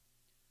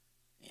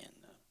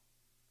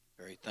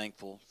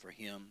thankful for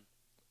him,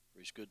 for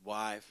his good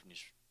wife and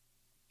his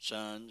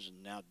sons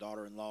and now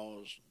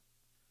daughter-in-laws.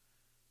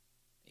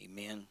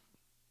 Amen.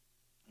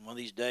 One of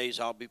these days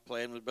I'll be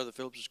playing with Brother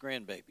Phillips'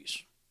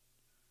 grandbabies.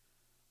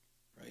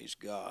 Praise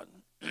God.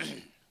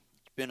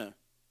 It's been a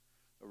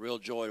real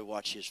joy to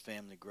watch his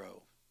family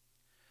grow.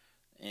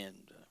 And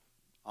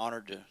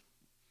honored to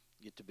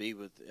get to be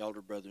with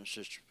elder brother and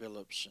sister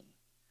Phillips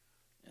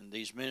and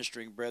these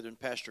ministering brethren.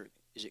 Pastor,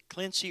 is it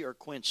Clancy or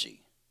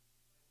Quincy?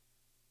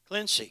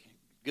 Clancy,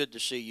 good to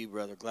see you,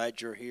 brother.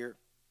 Glad you're here.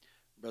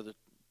 Brother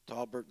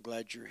Talbert,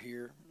 glad you're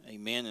here.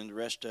 Amen. And the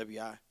rest of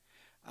you,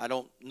 I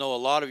don't know a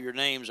lot of your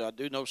names. I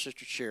do know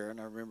Sister Sharon.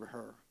 I remember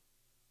her.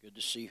 Good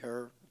to see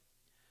her.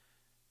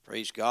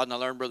 Praise God. And I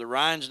learned Brother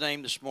Ryan's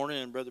name this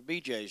morning and Brother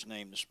BJ's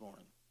name this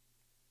morning.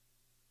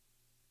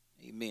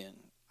 Amen.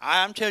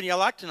 I'm telling you, I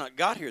like to not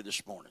got here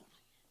this morning.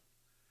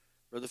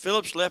 Brother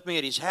Phillips left me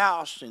at his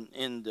house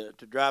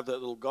to drive that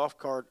little golf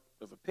cart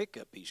of a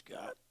pickup he's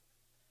got.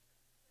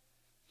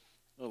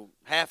 Little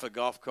half a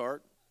golf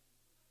cart.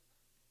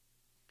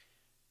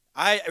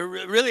 I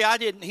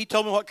didn't. He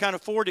told me what kind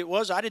of Ford it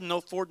was. I didn't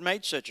know Ford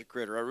made such a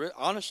critter. I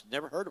honestly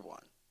never heard of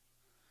one.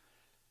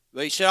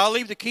 But he said, I'll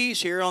leave the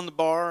keys here on the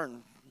bar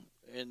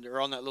and they're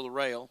on that little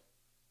rail.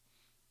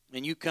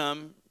 And you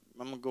come.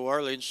 I'm going to go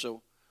early. And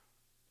so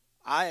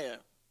I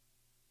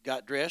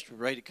got dressed, was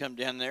ready to come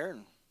down there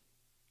and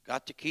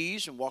got the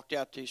keys and walked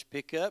out to his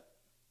pickup.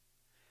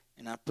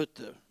 And I put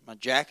my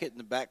jacket in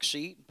the back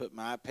seat and put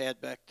my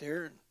iPad back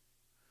there and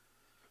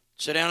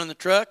sat down in the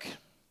truck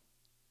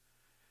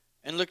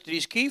and looked at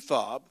his key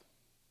fob,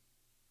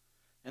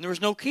 and there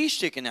was no key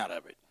sticking out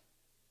of it.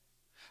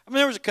 I mean,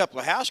 there was a couple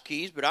of house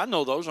keys, but I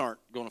know those aren't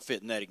going to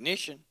fit in that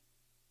ignition.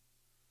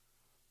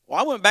 Well,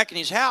 I went back in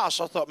his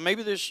house. I thought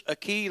maybe there's a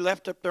key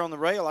left up there on the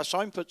rail. I saw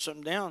him put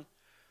something down.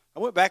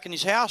 I went back in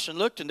his house and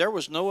looked, and there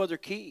was no other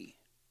key.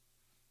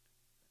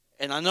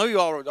 And I know you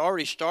all had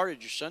already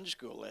started your Sunday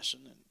school lesson.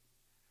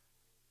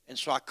 And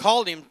so I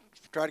called him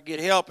to try to get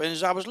help. And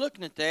as I was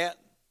looking at that,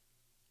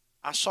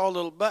 I saw a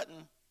little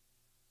button.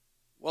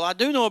 Well, I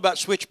do know about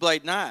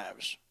switchblade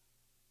knives.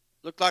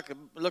 Looked like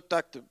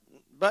the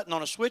button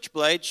on a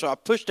switchblade, so I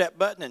pushed that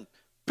button and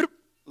a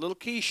little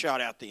key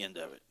shot out the end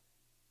of it.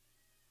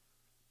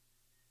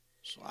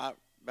 So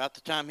about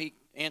the time he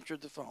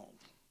answered the phone.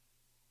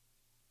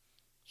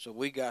 So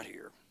we got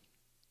here.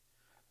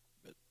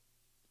 But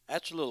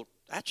that's a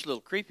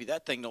little creepy.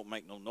 That thing don't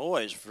make no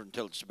noise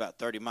until it's about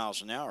 30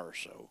 miles an hour or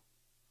so.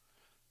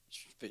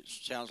 It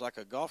sounds like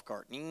a golf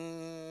cart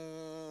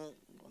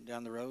going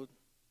down the road.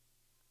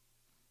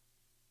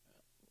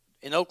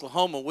 In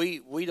Oklahoma,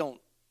 we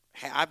don't.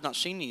 I've not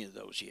seen any of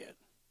those yet.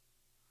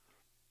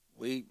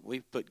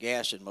 We put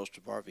gas in most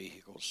of our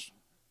vehicles,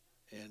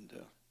 and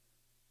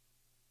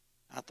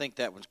I think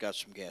that one's got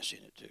some gas in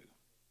it too.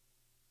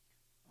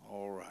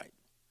 All right,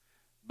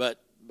 but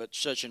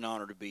such an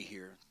honor to be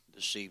here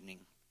this evening,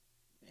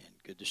 and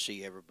good to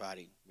see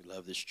everybody. We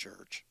love this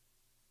church,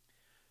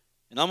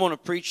 and I'm going to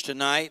preach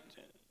tonight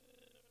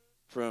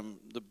from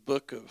the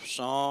book of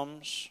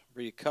Psalms.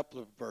 Read a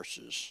couple of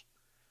verses.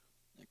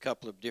 A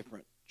couple of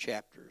different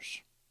chapters,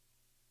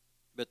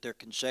 but they're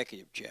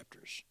consecutive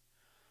chapters.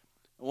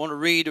 I want to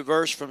read a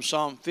verse from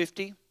Psalm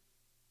 50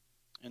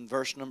 and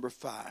verse number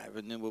 5,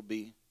 and then we'll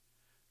be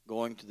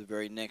going to the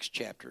very next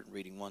chapter and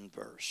reading one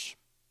verse.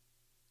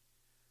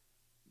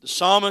 The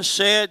psalmist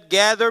said,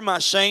 "Gather my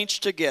saints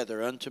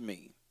together unto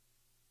me,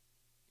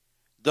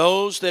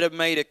 those that have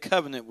made a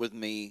covenant with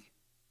me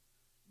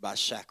by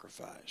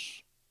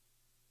sacrifice.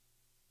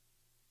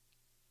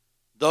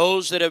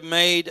 Those that have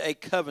made a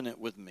covenant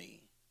with me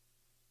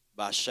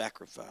by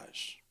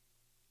sacrifice."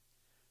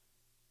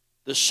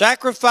 The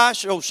sacrifice,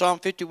 Psalm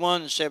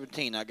 51 and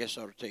 17, I guess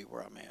I ought to tell you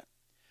where I'm at.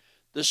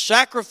 The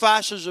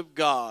sacrifices of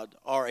God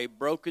are a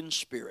broken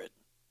spirit,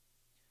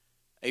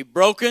 a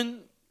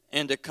broken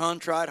and a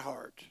contrite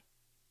heart,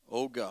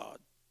 O God,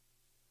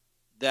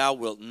 thou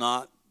wilt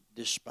not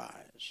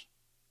despise.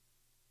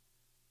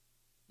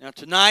 Now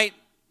tonight,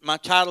 my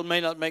title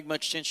may not make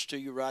much sense to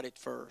you right at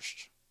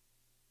first,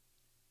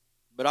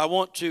 but I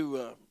want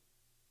to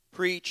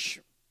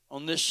preach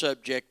on this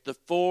subject, the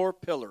 4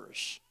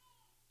 pillars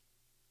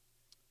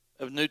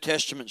of New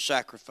Testament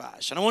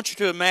sacrifice. And I want you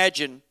to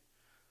imagine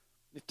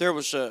if there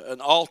was an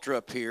altar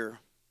up here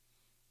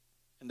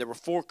and there were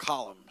 4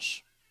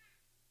 columns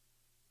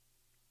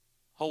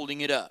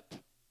holding it up.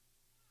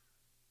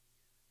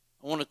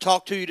 I want to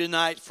talk to you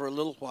tonight for a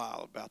little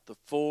while about the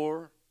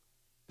 4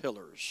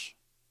 pillars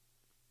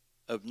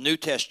of New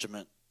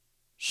Testament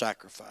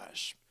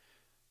sacrifice.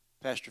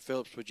 Pastor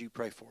Phillips, would you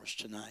pray for us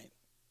tonight?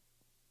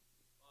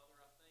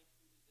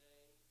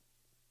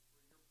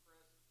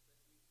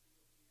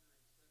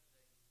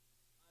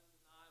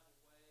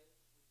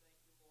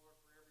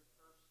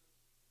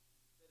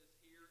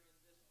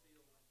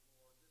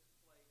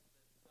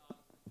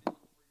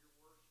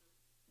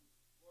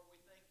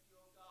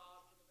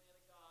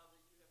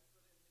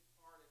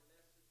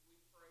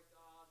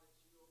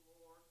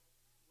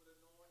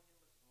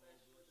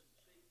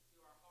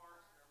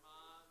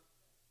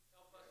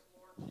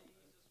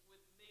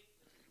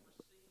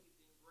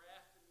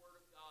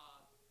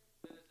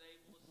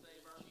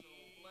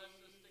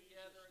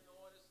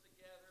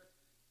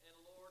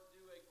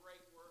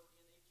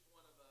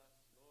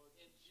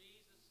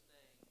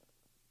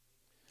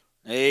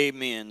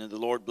 Amen. And the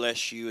Lord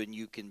bless you, and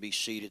you can be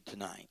seated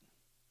tonight.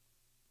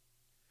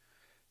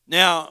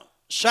 Now,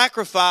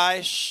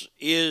 sacrifice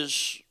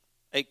is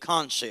a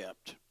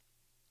concept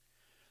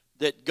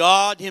that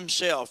God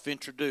Himself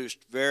introduced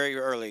very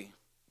early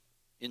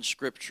in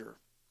Scripture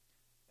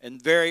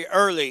and very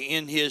early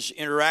in His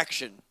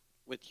interaction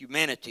with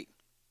humanity.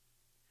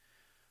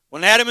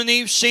 When Adam and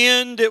Eve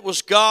sinned, it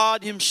was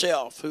God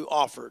Himself who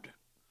offered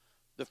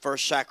the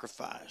first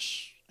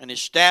sacrifice and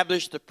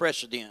established the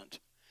precedent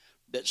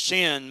that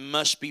sin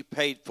must be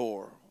paid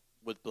for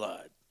with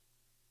blood.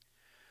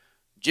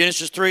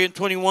 Genesis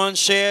 3:21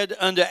 said,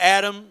 "Unto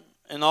Adam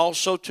and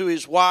also to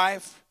his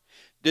wife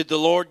did the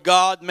Lord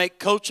God make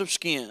coats of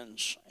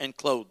skins and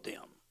clothe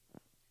them."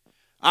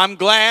 I'm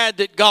glad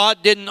that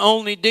God didn't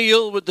only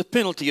deal with the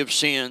penalty of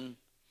sin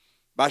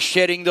by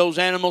shedding those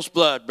animals'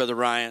 blood, Brother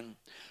Ryan,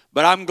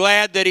 but I'm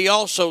glad that He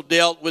also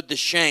dealt with the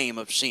shame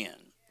of sin.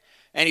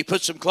 And He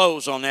put some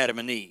clothes on Adam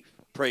and Eve.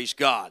 Praise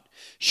God.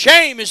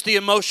 Shame is the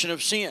emotion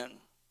of sin.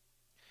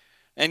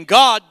 And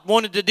God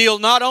wanted to deal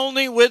not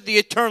only with the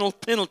eternal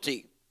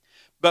penalty,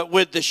 but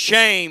with the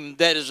shame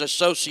that is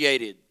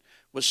associated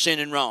with sin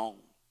and wrong.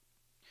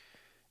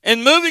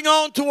 And moving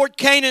on toward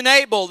Cain and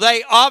Abel,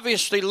 they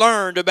obviously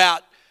learned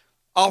about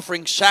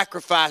offering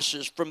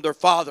sacrifices from their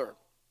father.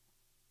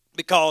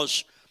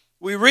 Because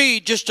we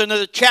read just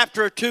another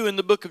chapter or two in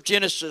the book of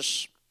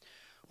Genesis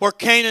where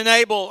Cain and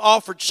Abel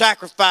offered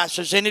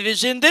sacrifices. And it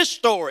is in this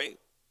story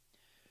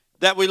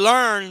that we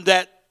learn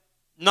that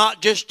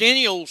not just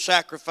any old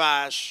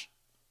sacrifice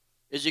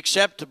is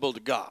acceptable to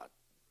God.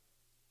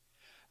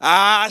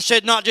 I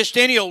said not just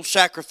any old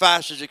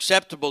sacrifice is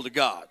acceptable to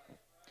God.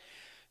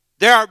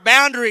 There are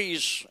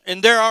boundaries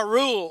and there are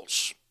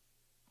rules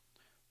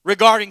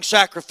regarding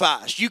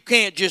sacrifice. You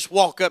can't just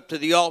walk up to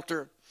the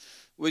altar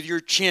with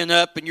your chin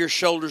up and your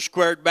shoulders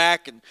squared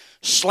back and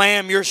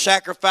slam your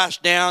sacrifice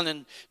down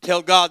and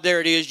tell God, there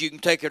it is, you can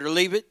take it or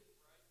leave it.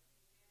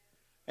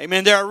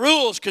 Amen. There are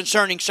rules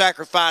concerning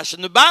sacrifice.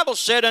 And the Bible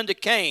said unto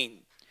Cain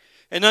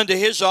and unto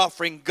his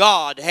offering,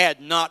 God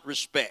had not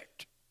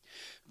respect.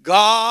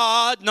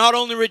 God not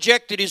only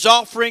rejected his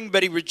offering,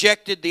 but He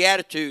rejected the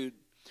attitude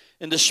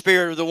and the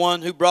spirit of the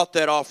one who brought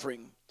that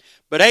offering.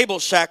 But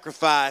Abel's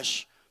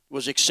sacrifice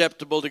was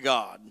acceptable to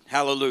God.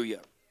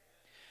 Hallelujah.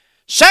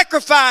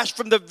 Sacrifice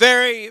from the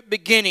very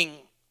beginning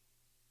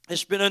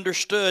has been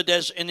understood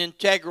as an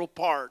integral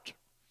part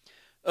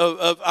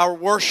of our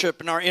worship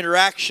and our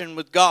interaction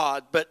with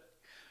God. But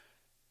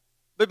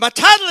my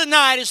title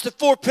tonight is The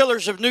Four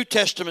Pillars of New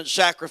Testament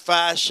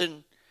Sacrifice.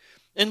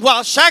 And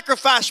while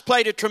sacrifice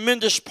played a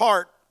tremendous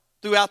part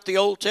throughout the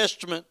Old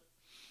Testament,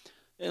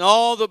 in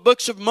all the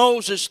books of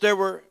Moses, there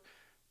were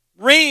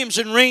reams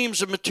and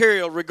reams of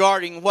material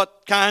regarding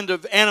what kind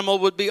of animal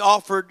would be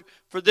offered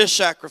for this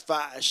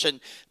sacrifice. And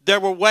there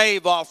were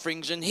wave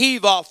offerings and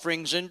heave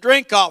offerings and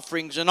drink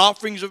offerings and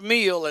offerings of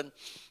meal and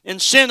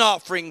sin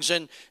offerings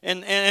and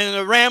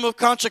a ram of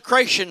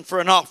consecration for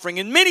an offering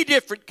and many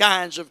different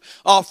kinds of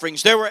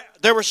offerings. There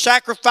were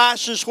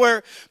sacrifices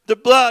where the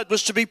blood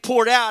was to be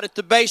poured out at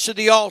the base of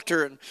the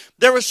altar, and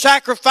there were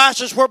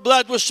sacrifices where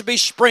blood was to be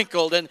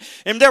sprinkled, and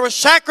there were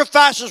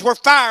sacrifices where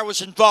fire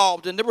was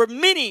involved, and there were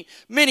many,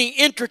 many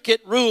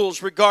intricate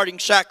rules regarding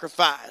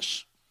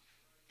sacrifice.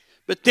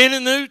 But then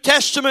in the New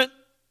Testament,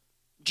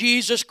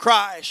 Jesus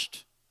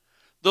Christ,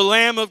 the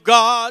Lamb of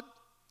God,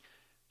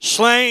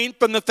 slain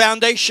from the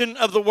foundation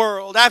of the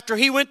world. After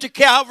He went to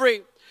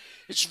Calvary,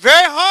 it's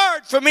very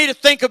hard for me to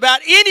think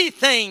about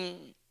anything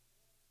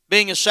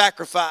being a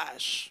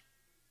sacrifice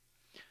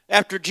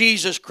after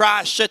Jesus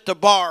Christ set the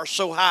bar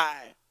so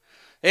high.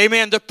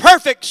 Amen. The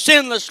perfect,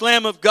 sinless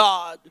Lamb of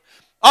God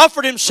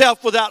offered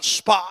Himself without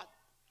spot.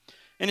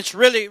 And it's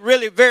really,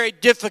 really very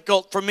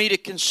difficult for me to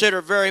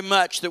consider very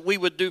much that we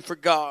would do for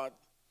God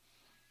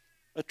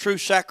a true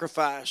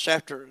sacrifice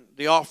after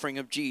the offering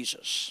of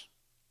Jesus.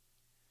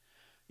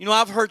 You know,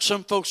 I've heard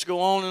some folks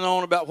go on and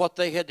on about what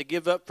they had to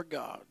give up for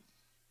God.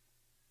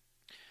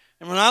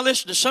 And when I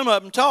listen to some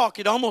of them talk,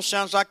 it almost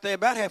sounds like they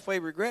about halfway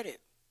regret it.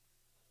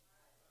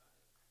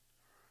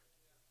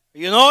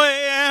 You know,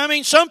 I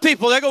mean, some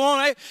people, they go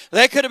on,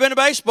 they could have been a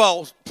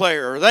baseball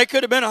player, or they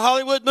could have been a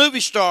Hollywood movie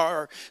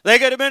star, or they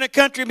could have been a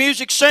country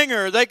music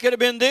singer, or they could have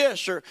been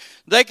this, or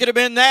they could have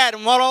been that,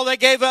 and what all they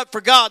gave up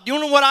for God. Do you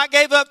know what I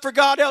gave up for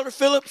God, Elder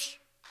Phillips?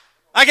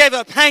 I gave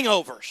up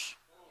hangovers,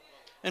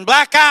 and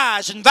black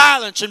eyes, and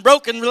violence, and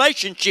broken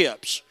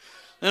relationships,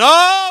 and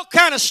all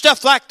kind of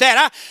stuff like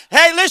that.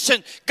 Hey,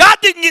 listen, God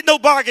didn't get no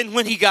bargain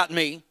when He got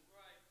me.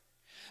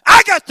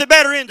 I got the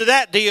better end of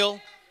that deal.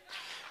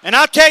 And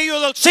I'll tell you a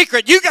little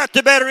secret. You got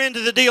the better end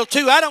of the deal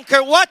too. I don't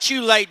care what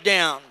you laid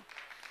down.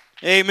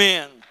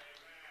 Amen.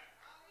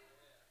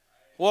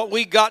 What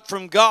we got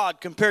from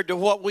God compared to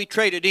what we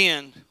traded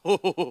in,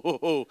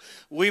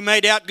 we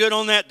made out good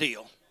on that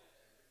deal.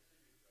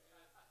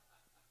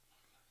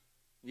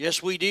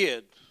 Yes, we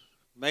did.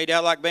 Made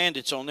out like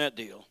bandits on that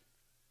deal.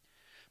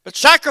 But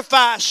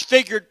sacrifice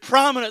figured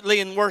prominently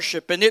in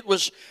worship, and it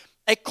was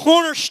a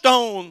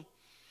cornerstone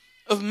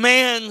of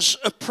man's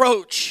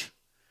approach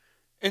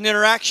and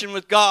interaction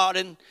with God.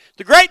 And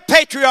the great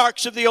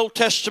patriarchs of the Old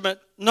Testament,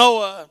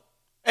 Noah,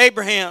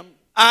 Abraham,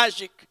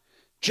 Isaac,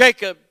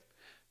 Jacob,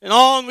 and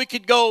on we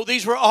could go.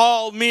 These were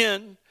all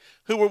men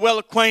who were well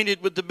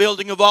acquainted with the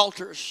building of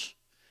altars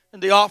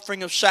and the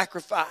offering of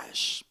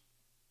sacrifice.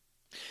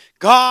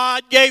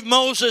 God gave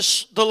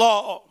Moses the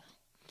law,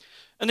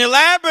 an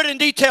elaborate and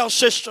detailed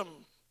system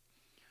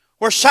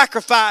where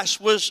sacrifice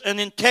was an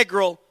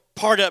integral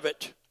part of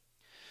it.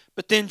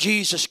 But then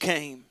Jesus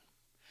came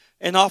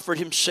and offered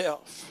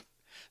himself,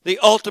 the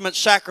ultimate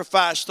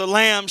sacrifice, the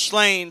lamb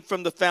slain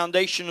from the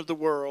foundation of the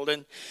world.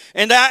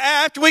 And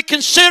after we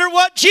consider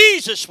what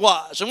Jesus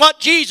was and what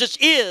Jesus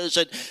is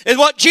and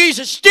what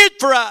Jesus did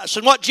for us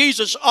and what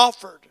Jesus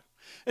offered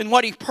and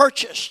what he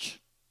purchased,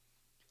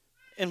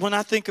 and when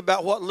I think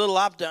about what little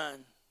I've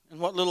done and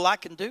what little I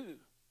can do,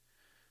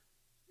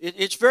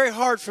 it's very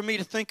hard for me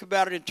to think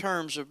about it in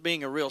terms of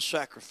being a real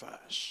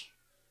sacrifice.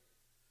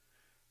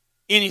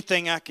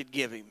 Anything I could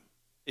give him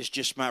is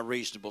just my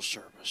reasonable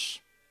service.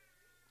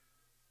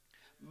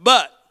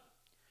 But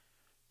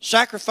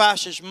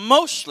sacrifice is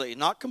mostly,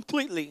 not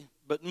completely,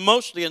 but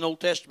mostly an Old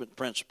Testament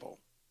principle.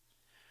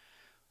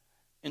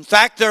 In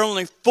fact, there are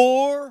only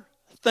four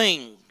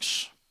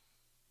things.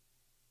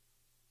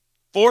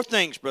 Four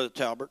things, Brother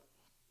Talbert.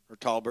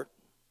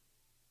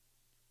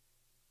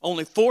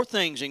 Only four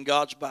things in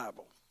God's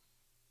Bible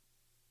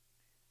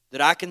that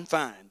I can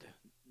find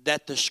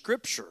that the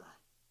Scripture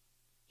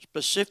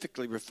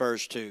specifically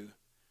refers to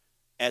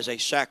as a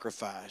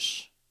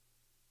sacrifice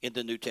in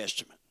the New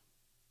Testament.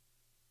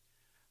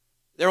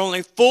 There are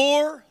only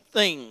four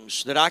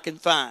things that I can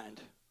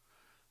find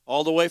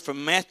all the way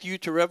from Matthew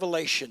to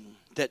Revelation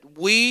that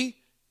we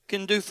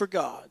can do for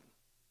God,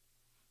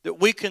 that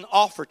we can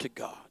offer to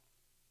God,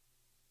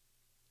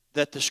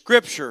 that the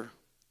Scripture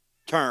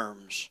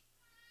terms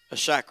a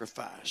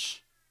sacrifice.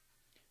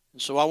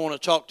 And so I want to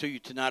talk to you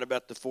tonight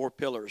about the four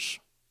pillars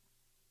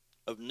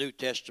of New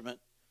Testament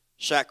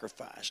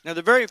sacrifice. Now,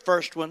 the very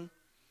first one,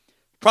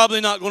 probably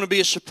not going to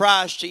be a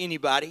surprise to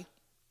anybody.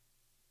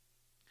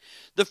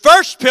 The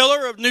first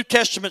pillar of New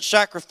Testament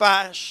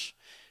sacrifice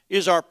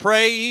is our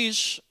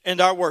praise and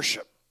our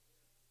worship.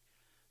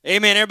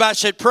 Amen. Everybody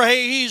said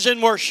praise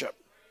and worship.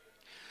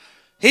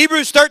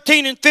 Hebrews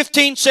 13 and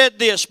 15 said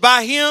this,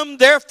 by him,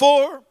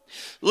 therefore,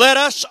 let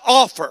us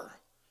offer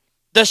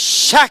the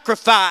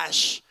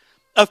sacrifice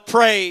of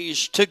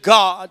praise to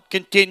God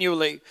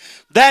continually.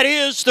 That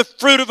is the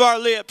fruit of our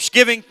lips,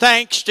 giving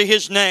thanks to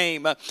his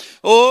name.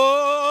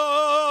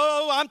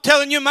 Oh, I'm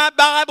telling you, my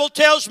Bible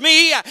tells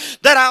me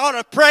that I ought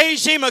to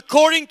praise him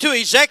according to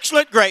his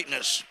excellent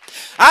greatness.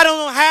 I don't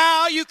know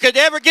how you could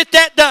ever get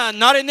that done,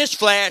 not in this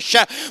flesh.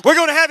 We're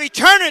going to have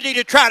eternity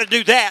to try to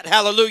do that,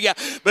 hallelujah.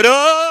 But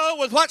oh,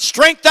 with what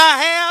strength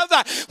I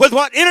have, with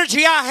what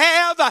energy I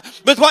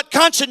have, with what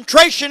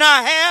concentration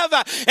I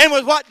have, and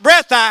with what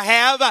breath I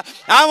have,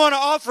 I want to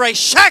offer a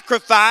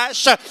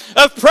sacrifice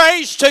of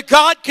praise to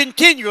God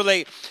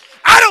continually.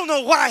 I don't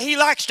know why he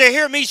likes to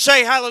hear me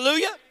say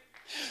hallelujah.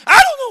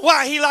 I don't know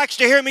why he likes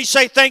to hear me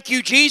say thank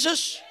you,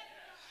 Jesus.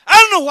 I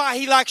don't know why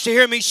he likes to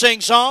hear me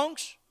sing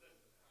songs.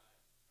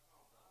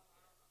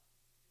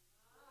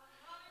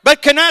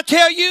 But can I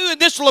tell you, and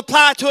this will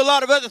apply to a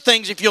lot of other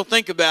things if you'll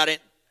think about it,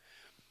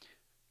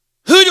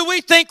 who do we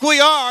think we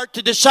are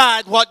to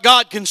decide what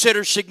God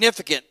considers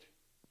significant?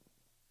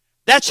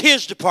 That's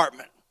his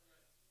department.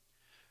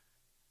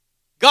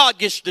 God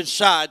gets to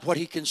decide what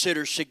he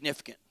considers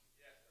significant.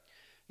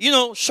 You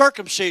know,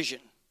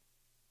 circumcision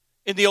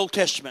in the Old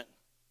Testament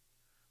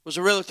was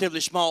a relatively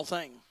small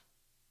thing.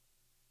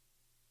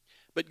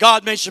 But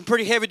God made some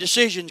pretty heavy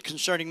decisions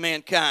concerning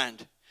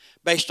mankind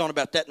based on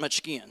about that much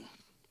skin.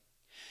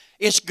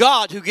 It's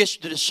God who gets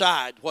to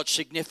decide what's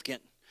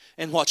significant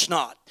and what's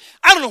not.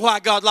 I don't know why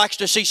God likes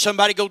to see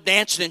somebody go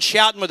dancing and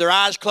shouting with their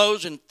eyes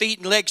closed and feet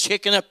and legs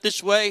kicking up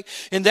this way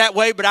and that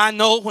way, but I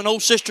know when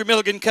old Sister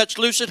Milligan cuts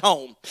loose at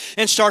home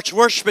and starts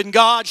worshiping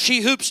God, she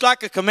hoops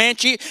like a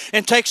Comanche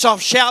and takes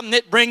off shouting.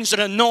 It brings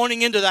an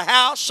anointing into the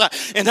house,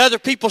 and other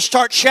people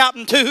start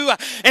shouting too,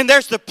 and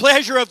there's the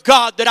pleasure of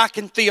God that I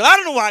can feel. I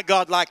don't know why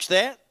God likes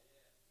that,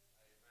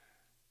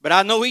 but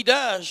I know he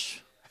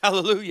does.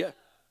 Hallelujah.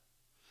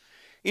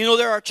 You know,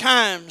 there are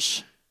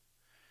times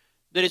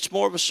that it's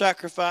more of a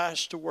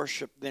sacrifice to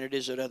worship than it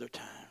is at other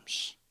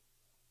times.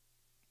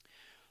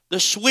 The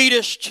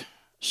sweetest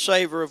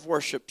savor of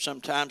worship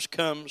sometimes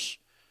comes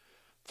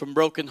from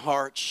broken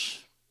hearts,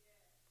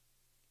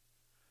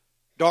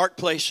 dark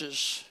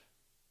places,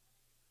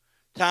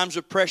 times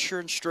of pressure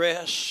and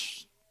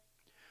stress.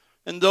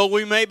 And though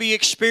we may be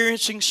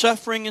experiencing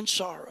suffering and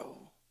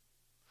sorrow,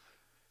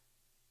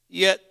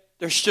 yet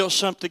there's still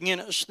something in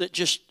us that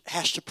just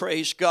has to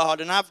praise God.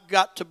 And I've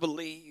got to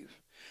believe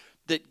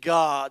that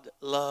God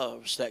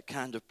loves that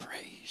kind of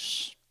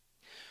praise.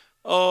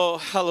 Oh,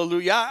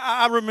 hallelujah.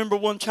 I remember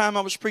one time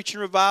I was preaching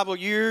revival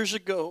years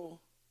ago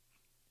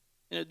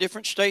in a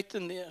different state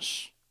than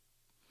this.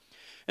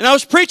 And I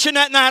was preaching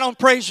that night on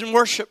praise and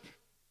worship.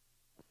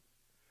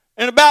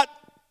 And about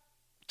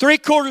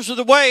 3/4 of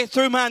the way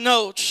through my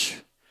notes,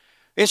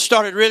 it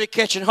started really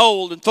catching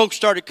hold, and folks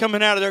started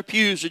coming out of their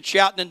pews and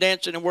shouting and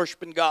dancing and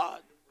worshiping God.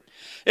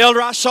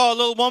 Elder, I saw a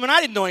little woman. I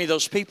didn't know any of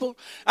those people.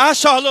 I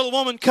saw a little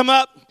woman come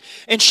up,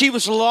 and she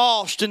was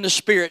lost in the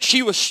Spirit.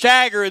 She was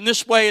staggering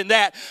this way and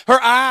that. Her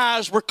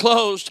eyes were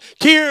closed.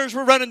 Tears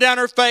were running down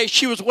her face.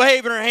 She was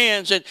waving her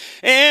hands.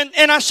 And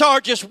I saw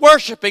her just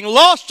worshiping,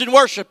 lost in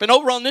worship. And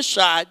over on this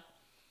side,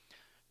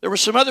 there were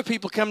some other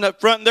people coming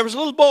up front. And there was a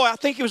little boy. I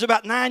think he was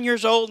about 10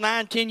 years old.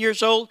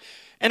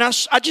 And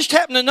I just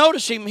happened to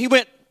notice him. He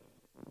went,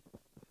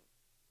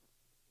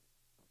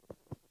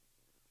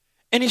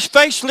 and his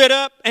face lit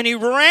up, and he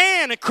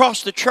ran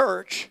across the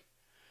church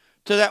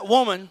to that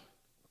woman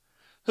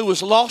who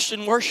was lost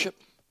in worship,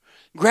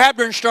 grabbed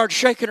her and started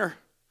shaking her.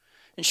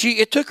 And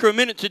it took her a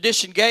minute to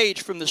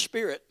disengage from the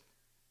Spirit.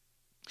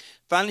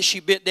 Finally,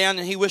 she bent down,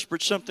 and he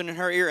whispered something in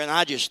her ear, and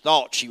I just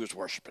thought she was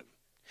worshiping.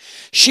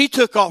 She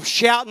took off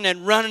shouting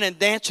and running and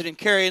dancing and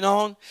carrying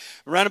on,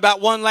 ran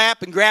about one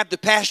lap and grabbed the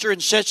pastor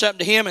and said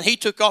something to him, and he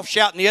took off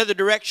shouting the other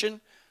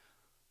direction.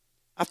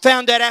 I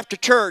found out after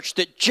church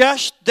that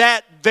just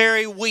that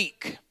very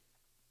week,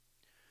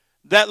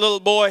 that little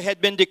boy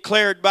had been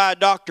declared by a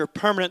doctor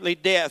permanently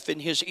deaf in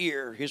his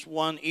ear, his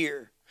one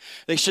ear.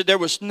 They said there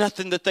was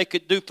nothing that they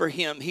could do for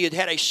him. He had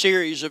had a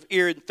series of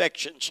ear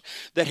infections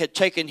that had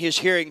taken his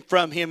hearing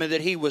from him, and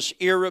that he was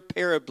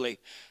irreparably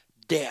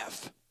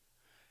deaf.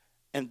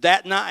 And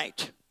that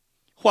night,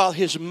 while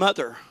his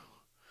mother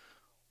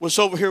was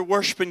over here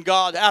worshiping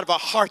God out of a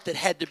heart that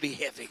had to be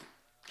heavy,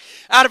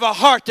 out of a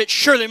heart that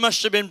surely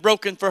must have been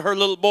broken for her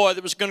little boy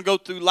that was going to go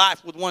through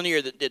life with one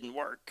ear that didn't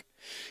work.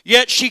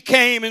 Yet she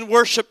came and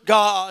worshiped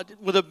God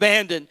with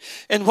abandon.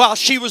 And while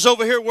she was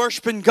over here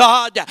worshiping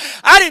God,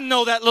 I didn't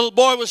know that little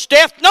boy was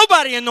deaf.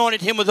 Nobody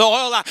anointed him with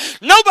oil.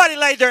 Nobody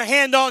laid their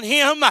hand on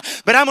him.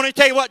 But I'm going to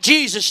tell you what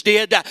Jesus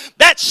did.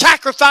 That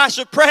sacrifice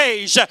of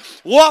praise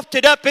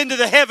wafted up into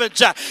the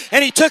heavens.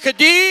 And he took a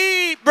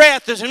deep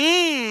breath and said,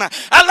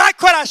 I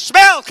like what I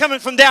smell coming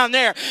from down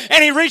there.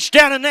 And he reached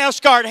down a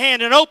nail-scarred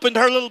hand and opened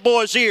her little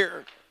boy's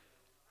ear.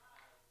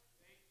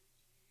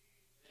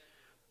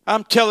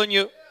 I'm telling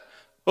you,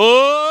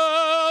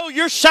 oh,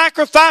 your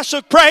sacrifice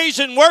of praise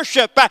and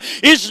worship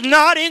is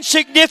not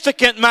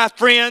insignificant, my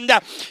friend.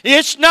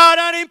 It's not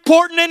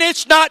unimportant, and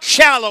it's not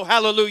shallow.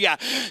 Hallelujah.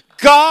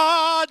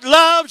 God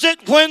loves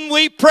it when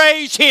we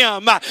praise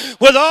Him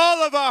with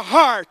all of our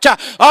heart,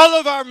 all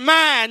of our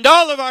mind,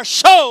 all of our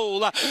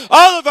soul,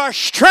 all of our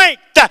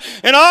strength,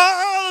 and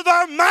all of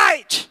our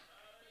might.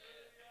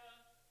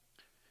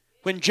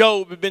 When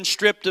Job had been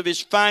stripped of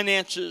his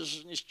finances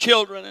and his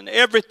children and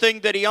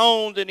everything that he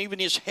owned and even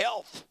his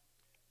health,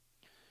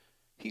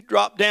 he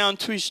dropped down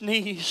to his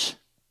knees.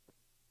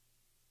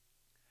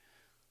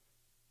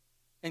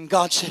 And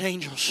God said,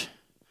 angels,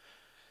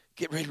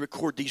 get ready to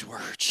record these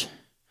words.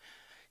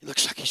 It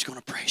looks like he's going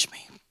to praise me.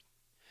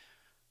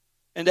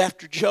 And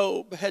after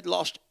Job had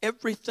lost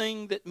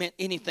everything that meant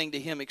anything to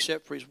him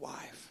except for his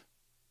wife,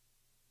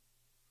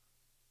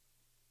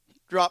 he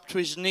dropped to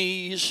his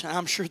knees.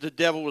 I'm sure the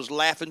devil was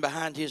laughing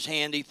behind his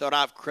hand. He thought,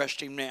 I've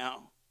crushed him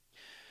now.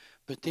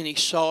 But then he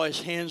saw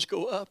his hands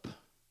go up.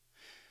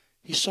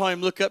 He saw him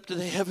look up to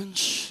the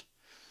heavens.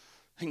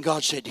 And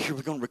God said, here,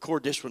 we're going to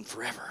record this one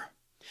forever.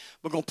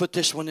 We're going to put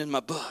this one in my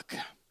book.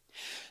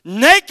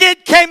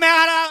 Naked came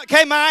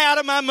I out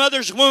of my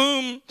mother's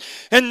womb,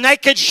 and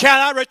naked shall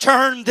I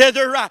return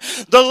thither.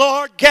 The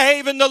Lord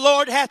gave, and the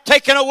Lord hath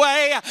taken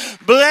away.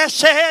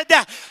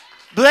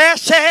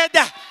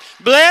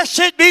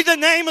 Blessed be the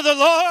name of the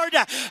Lord.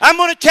 I'm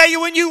going to tell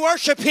you, when you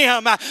worship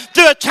Him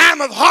through a time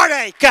of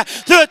heartache,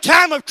 through a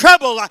time of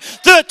trouble,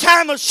 through a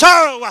time of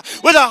sorrow,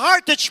 with a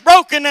heart that's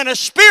broken and a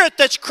spirit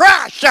that's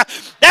crushed,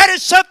 that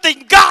is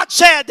something God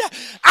said,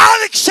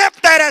 I'll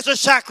accept that as a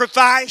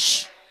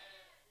sacrifice.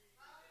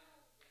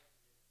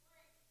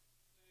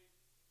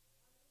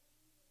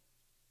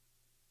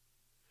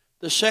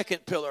 The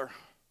second pillar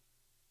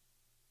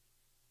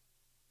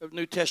of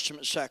New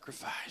Testament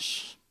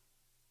sacrifice.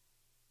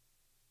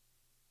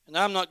 And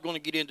I'm not going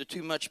to get into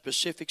too much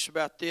specifics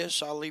about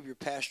this. I'll leave your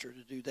pastor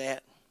to do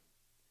that.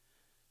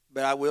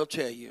 But I will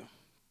tell you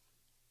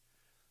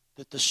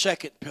that the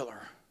second pillar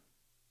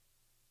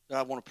that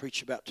I want to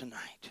preach about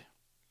tonight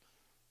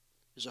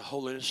is a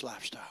holiness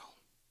lifestyle.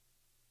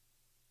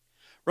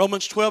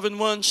 Romans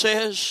 12:1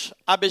 says,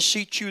 I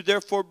beseech you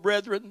therefore,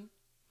 brethren,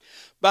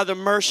 by the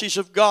mercies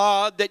of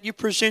God, that you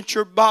present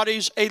your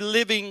bodies a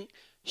living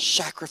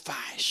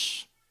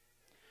sacrifice.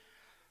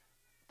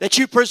 That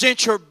you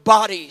present your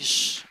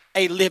bodies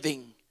a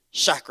living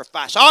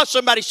sacrifice. Oh,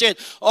 somebody said,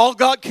 all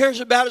God cares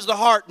about is the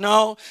heart.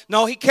 No,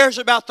 He cares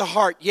about the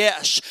heart,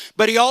 yes.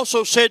 But He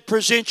also said,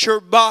 present your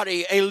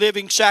body a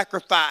living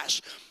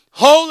sacrifice,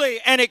 holy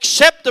and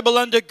acceptable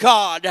unto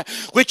God,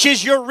 which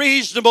is your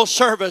reasonable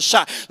service.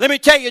 Let me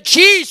tell you,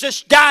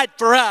 Jesus died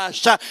for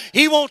us.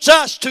 He wants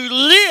us to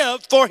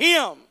live for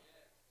Him.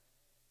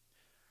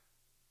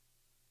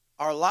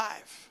 Our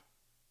life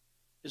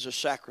is a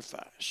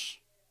sacrifice.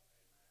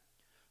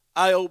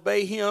 I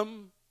obey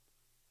Him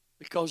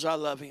because I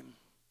love Him.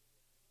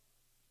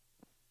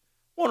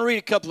 I want to read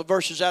a couple of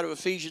verses out of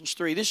Ephesians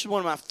 3. This is one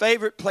of my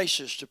favorite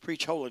places to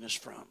preach holiness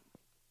from.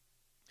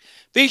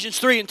 Ephesians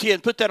 3 and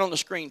 10. Put that on the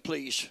screen,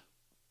 please.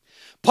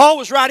 Paul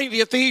was writing to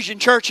the Ephesian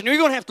church, and you're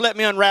going to have to let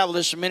me unravel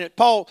this a minute.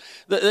 Paul,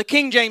 the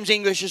King James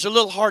English is a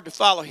little hard to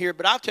follow here,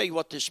 but I'll tell you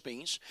what this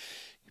means.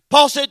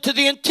 Paul said, to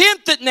the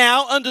intent that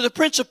now, under the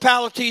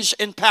principalities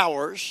and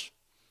powers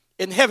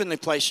in heavenly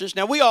places.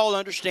 Now, we all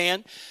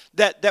understand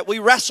that we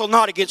wrestle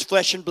not against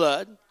flesh and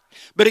blood,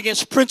 but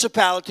against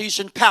principalities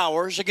and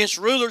powers, against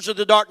rulers of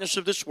the darkness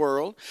of this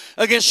world,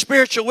 against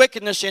spiritual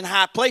wickedness in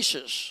high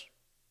places.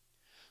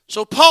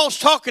 So Paul's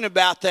talking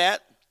about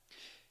that.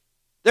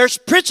 There's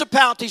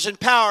principalities and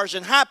powers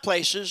in high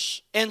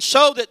places, and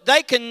so that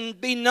they can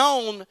be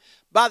known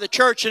by the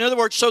church. In other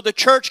words, so the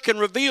church can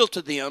reveal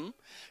to them,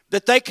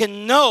 that they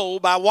can know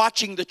by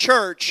watching the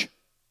church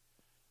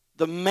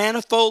the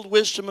manifold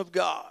wisdom of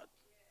God.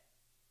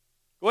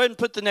 Go ahead and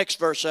put the next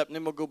verse up, and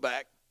then we'll go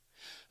back.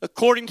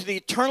 According to the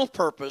eternal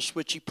purpose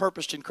which he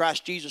purposed in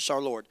Christ Jesus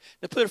our Lord.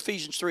 Now put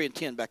Ephesians 3 and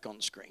 10 back on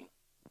the screen.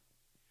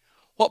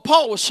 What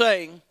Paul was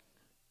saying,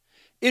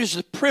 it is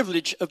the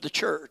privilege of the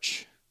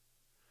church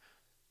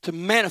to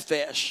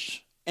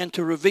manifest and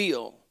to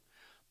reveal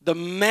the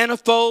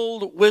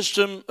manifold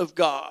wisdom of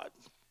God.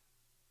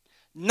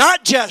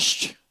 Not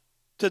just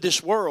to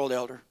this world,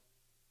 elder.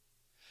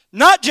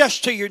 Not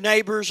just to your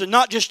neighbors and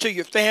not just to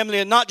your family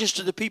and not just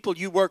to the people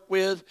you work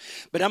with.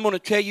 But I'm going to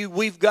tell you,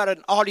 we've got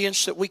an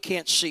audience that we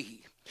can't see.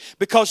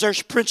 Because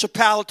there's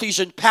principalities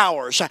and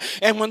powers.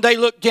 And when they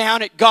look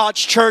down at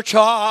God's church,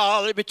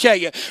 oh, let me tell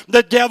you,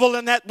 the devil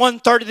and that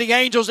 1/3 of the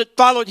angels that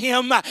followed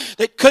him,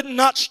 that could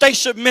not stay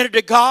submitted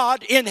to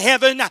God in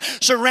heaven,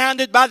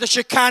 surrounded by the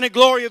Shekinah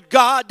glory of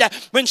God,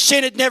 when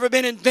sin had never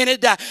been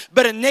invented,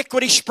 but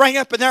iniquity sprang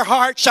up in their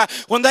hearts.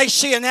 When they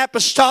see an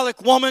apostolic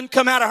woman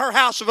come out of her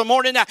house of a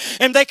morning,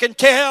 and they can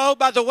tell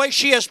by the way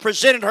she has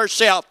presented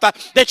herself,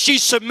 that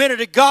she's submitted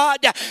to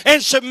God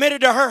and submitted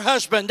to her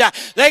husband,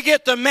 they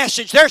get the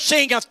message. They're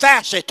seeing a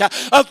facet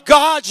of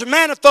God's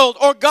manifold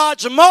or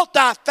God's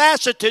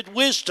multifaceted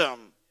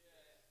wisdom.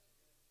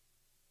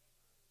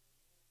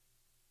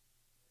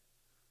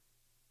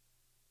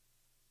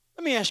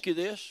 Let me ask you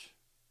this.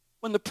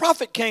 When the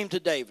prophet came to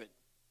David,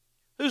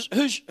 who's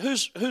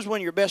one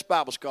of your best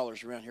Bible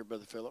scholars around here,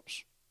 Brother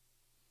Phillips?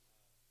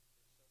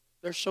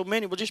 There's so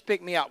many. Well, just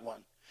pick me out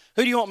one.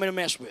 Who do you want me to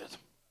mess with?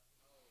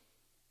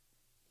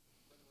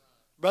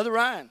 Brother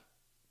Ryan.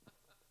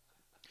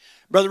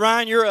 Brother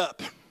Ryan, you're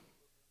up.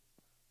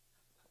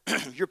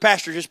 Your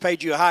pastor just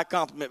paid you a high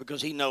compliment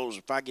because he knows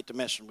if I get to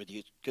messing with you,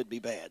 it could be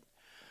bad.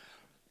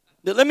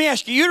 But let me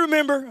ask you, you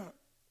remember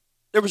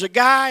there was a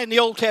guy in the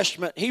Old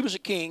Testament, he was a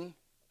king,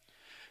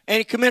 and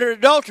he committed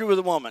adultery with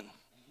a woman.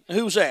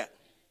 Who was that?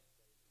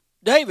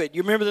 David.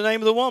 You remember the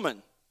name of the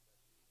woman?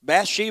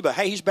 Bathsheba.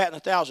 Hey, he's batting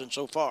 1,000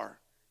 so far.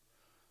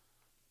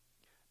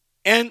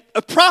 And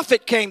a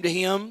prophet came to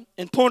him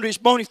and pointed his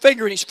bony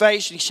finger in his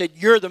face and he said,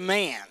 "You're the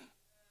man."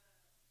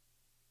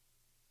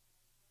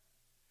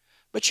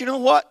 But you know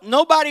what?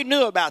 Nobody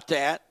knew about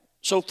that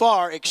so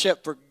far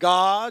except for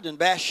God and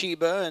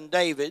Bathsheba and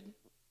David.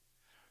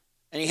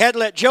 And he had to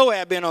let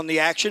Joab in on the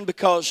action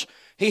because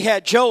he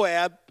had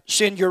Joab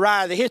send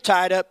Uriah the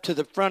Hittite up to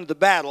the front of the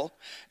battle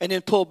and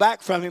then pull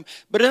back from him.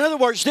 But in other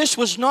words, this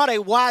was not a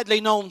widely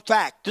known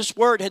fact. This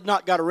word had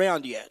not got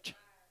around yet.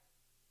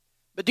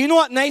 But do you know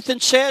what Nathan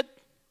said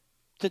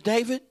to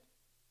David?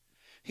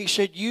 He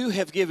said, "You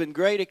have given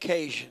great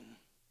occasion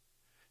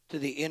to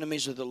the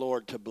enemies of the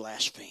Lord to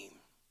blaspheme."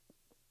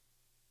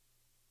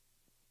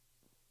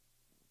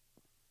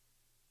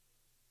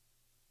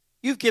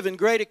 You've given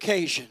great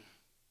occasion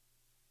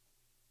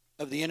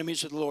of the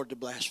enemies of the Lord to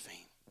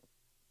blaspheme.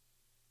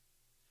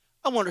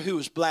 I wonder who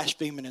was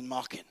blaspheming and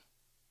mocking.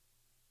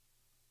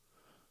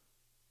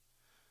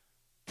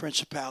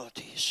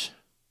 Principalities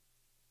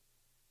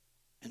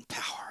and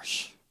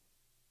powers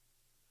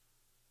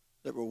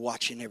that were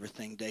watching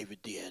everything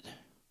David did.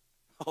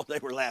 Oh, they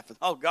were laughing.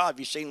 "Oh, God, have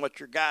you seen what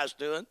your guy's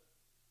doing?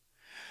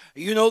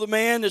 You know the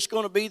man that's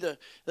going to be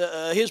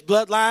his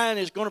bloodline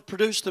is going to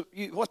produce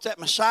what's that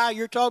Messiah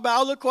you're talking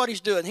about? Oh, look what he's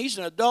doing. He's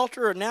an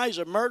adulterer and now he's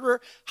a murderer."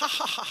 Ha,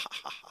 ha, ha, ha,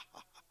 ha,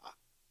 ha, ha.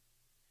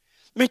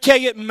 Let me tell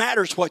you, it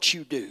matters what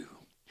you do.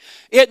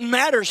 It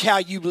matters how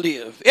you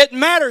live. It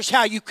matters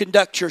how you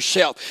conduct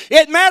yourself.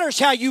 It matters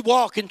how you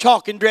walk and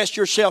talk and dress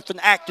yourself and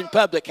act in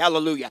public.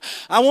 Hallelujah.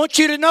 I want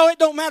you to know it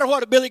don't matter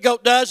what a billy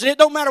goat does and it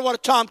don't matter what a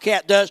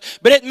tomcat does,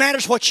 but it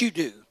matters what you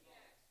do.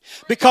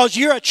 Because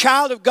you're a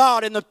child of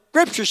God, and the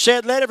scripture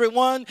said, "Let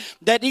everyone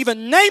that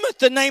even nameth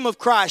the name of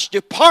Christ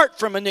depart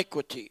from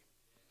iniquity."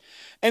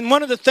 And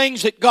one of the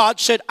things that God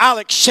said, "I'll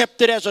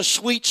accept it as a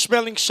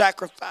sweet-smelling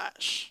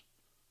sacrifice,"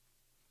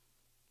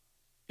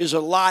 is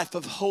a life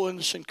of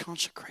holiness and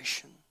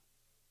consecration.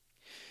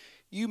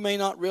 You may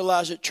not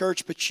realize it,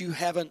 church, but you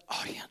have an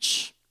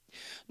audience.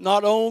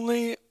 Not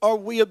only are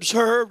we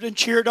observed and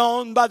cheered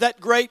on by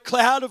that great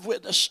cloud of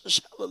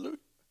witnesses, hallelujah.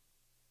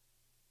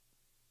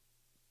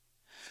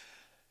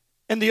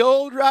 And the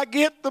older I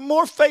get, the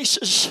more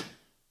faces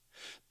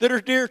that are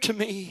dear to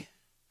me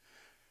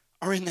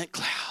are in that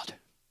cloud.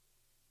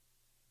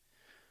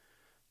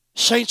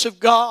 Saints of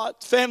God,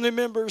 family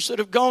members that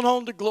have gone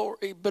on to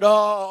glory. But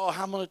oh,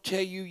 I'm going to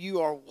tell you,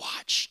 you are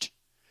watched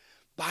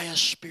by a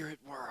spirit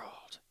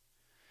world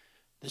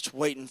that's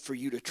waiting for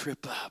you to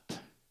trip up.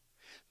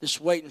 That's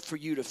waiting for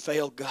you to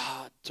fail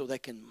God so they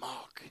can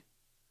mock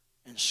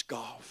and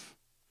scoff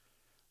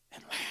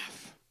and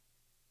laugh.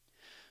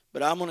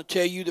 But I'm going to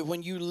tell you that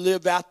when you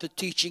live out the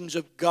teachings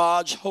of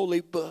God's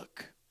holy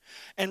book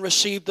and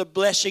receive the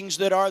blessings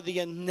that are the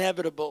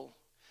inevitable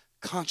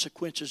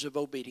consequences of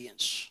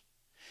obedience,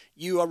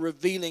 you are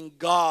revealing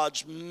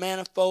God's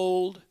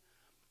manifold,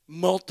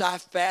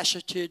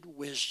 multifaceted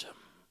wisdom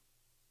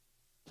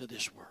to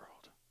this world.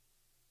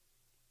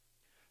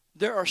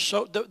 There are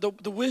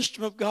the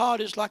wisdom of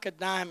God is like a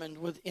diamond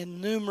with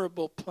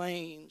innumerable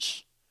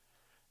planes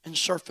and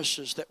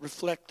surfaces that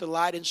reflect the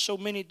light in so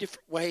many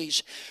different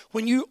ways.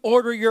 When you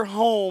order your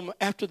home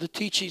after the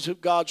teachings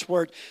of God's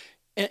Word,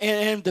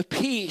 and the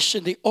peace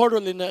and the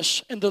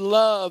orderliness and the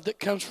love that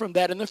comes from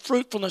that and the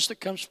fruitfulness that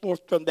comes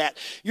forth from that,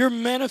 you're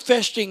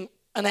manifesting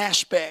an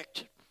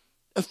aspect,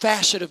 a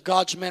facet of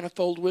God's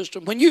manifold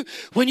wisdom. When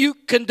you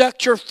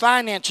conduct your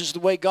finances the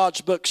way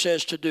God's book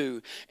says to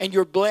do, and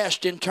you're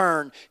blessed in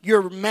turn,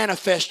 you're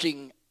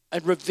manifesting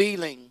and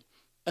revealing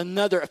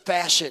another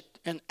facet,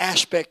 an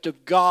aspect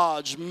of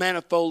God's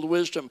manifold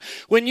wisdom.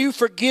 When you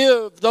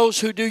forgive those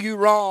who do you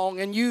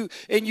wrong, and you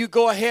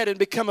go ahead and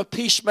become a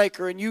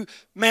peacemaker, and you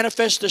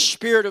manifest the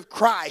Spirit of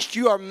Christ,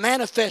 you are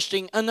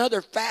manifesting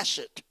another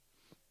facet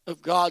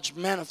of God's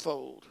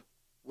manifold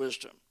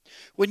wisdom.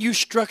 When you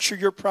structure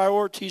your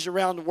priorities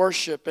around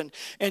worship and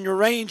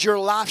arrange your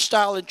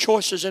lifestyle and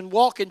choices and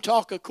walk and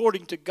talk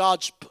according to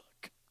God's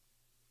book,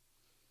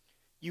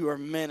 you are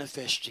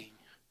manifesting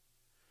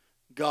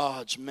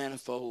God's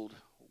manifold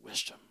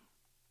wisdom.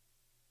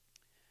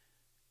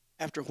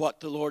 After what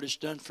the Lord has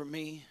done for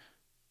me,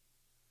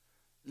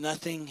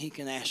 nothing He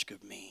can ask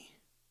of me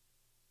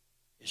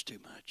is too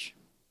much.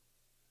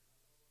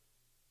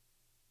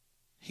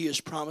 He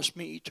has promised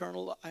me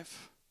eternal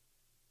life.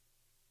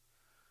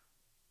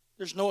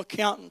 There's no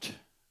accountant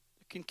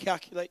that can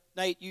calculate.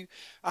 Nate,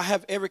 I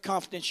have every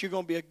confidence you're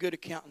going to be a good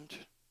accountant.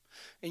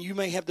 And you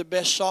may have the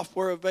best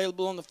software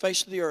available on the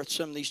face of the earth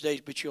some of these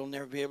days, but you'll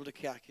never be able to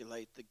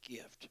calculate the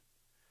gift,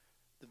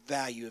 the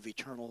value of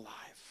eternal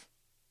life.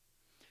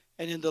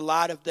 And in the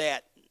light of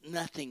that,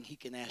 nothing He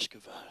can ask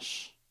of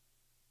us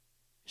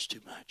is too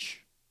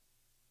much.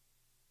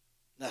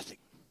 Nothing.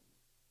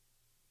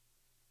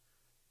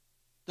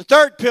 The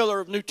third pillar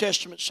of New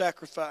Testament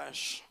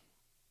sacrifice,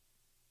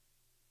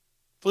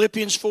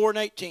 Philippians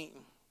 4:18.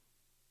 Put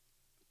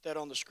that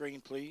on the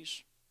screen,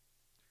 please.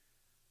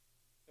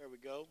 There we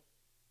go.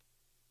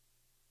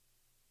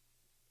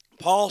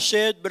 Paul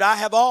said, "But I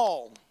have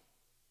all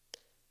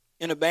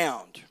and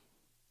abound.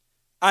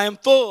 I am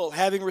full,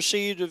 having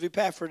received of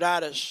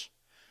Epaphroditus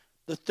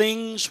the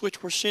things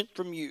which were sent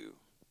from you,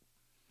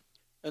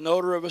 an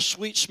odor of a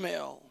sweet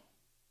smell,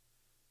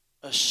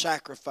 a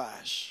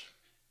sacrifice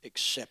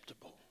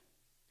acceptable,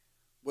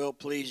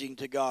 well-pleasing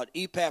to God."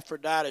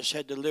 Epaphroditus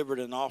had delivered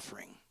an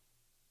offering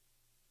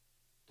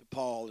to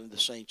Paul and the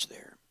saints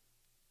there.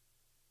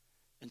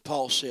 And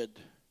Paul said,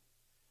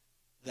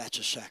 that's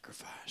a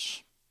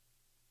sacrifice,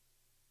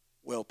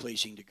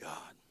 well-pleasing to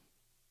God.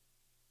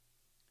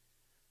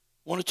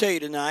 I want to tell you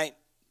tonight,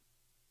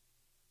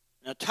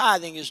 now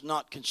tithing is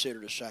not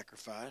considered a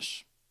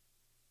sacrifice.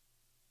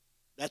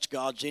 That's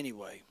God's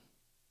anyway.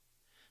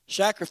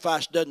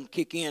 Sacrifice doesn't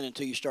kick in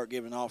until you start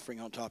giving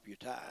offering on top of your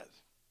tithe.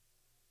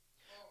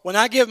 When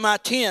I give my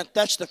tenth,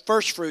 that's the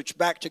first fruits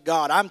back to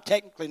God. I'm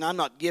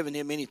not giving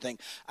Him anything.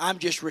 I'm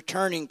just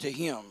returning to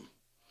Him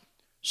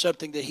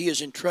something that He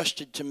has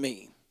entrusted to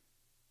me.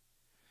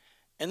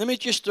 And let me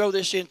just throw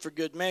this in for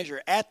good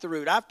measure. At the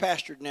Root, I've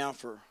pastored now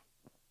for,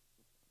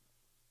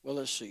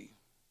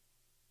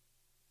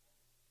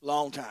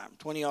 long time,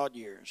 20-odd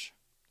years.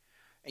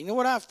 And you know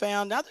what I've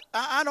found? Now,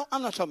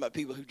 I'm not talking about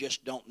people who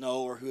just don't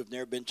know or who have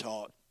never been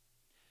taught.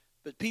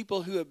 But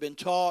people who have been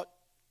taught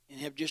and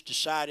have just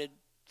decided,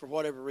 for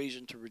whatever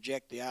reason, to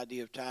reject the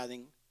idea of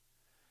tithing.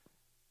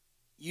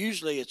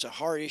 Usually it's a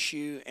heart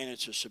issue and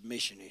it's a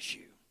submission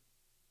issue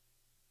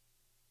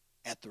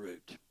at the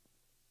root.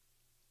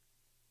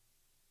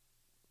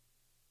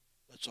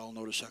 Let's all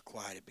notice how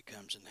quiet it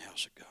becomes in the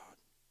house of God.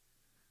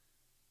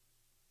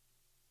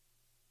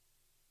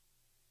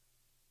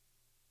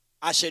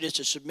 I said it's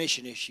a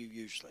submission issue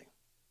usually.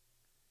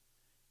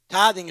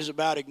 Tithing is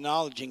about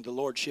acknowledging the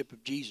lordship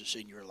of Jesus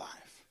in your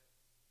life.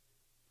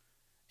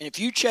 And if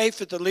you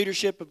chafe at the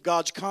leadership of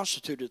God's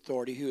constituted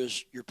authority, who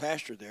is your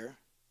pastor there,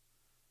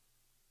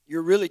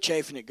 you're really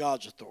chafing at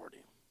God's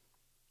authority.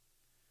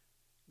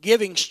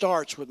 Giving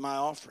starts with my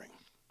offering.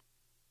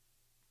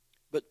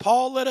 But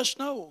Paul let us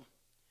know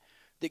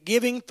that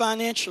giving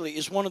financially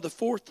is one of the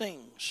four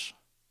things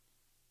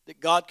that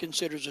God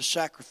considers a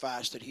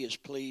sacrifice that He is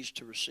pleased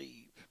to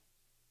receive.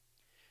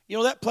 You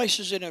know, that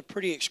places it in a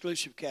pretty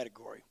exclusive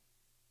category.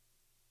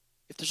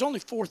 If there's only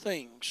four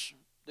things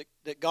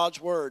that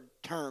God's Word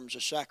terms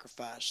a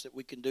sacrifice that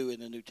we can do in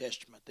the New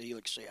Testament that He'll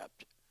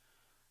accept,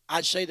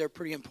 I'd say they're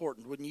pretty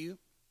important, wouldn't you?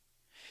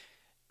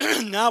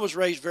 Now I was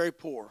raised very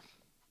poor.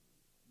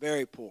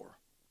 Very poor.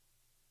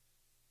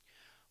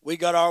 We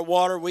got our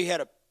water. We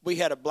had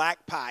a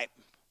black pipe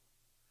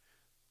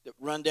that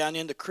run down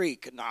in the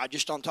creek, and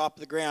just on top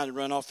of the ground and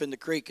run off in the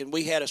creek. And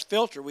we had a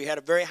filter. We had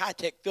a very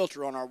high-tech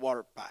filter on our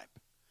water pipe.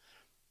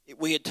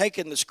 We had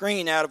taken the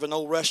screen out of an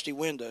old rusty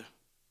window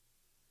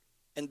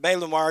and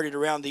baling wired it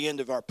around the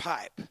end of our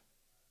pipe.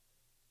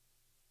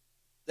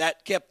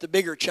 That kept the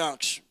bigger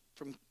chunks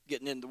from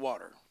getting in the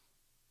water.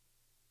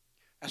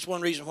 That's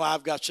one reason why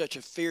I've got such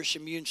a fierce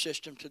immune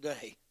system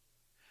today,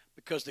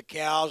 because the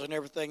cows and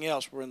everything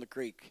else were in the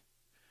creek,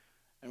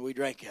 and we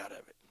drank out of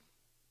it.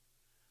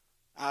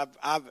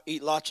 I've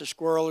eat lots of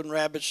squirrel and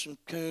rabbits and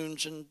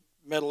coons and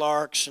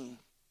meadowlarks and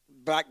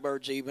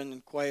blackbirds even,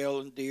 and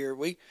quail and deer.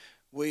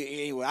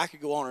 Anyway, I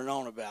could go on and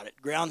on about it.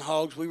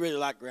 Groundhogs, we really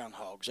like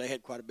groundhogs. They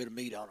had quite a bit of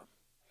meat on them.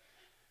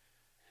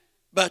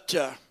 But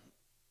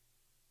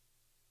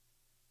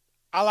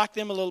I like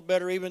them a little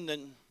better even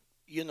than,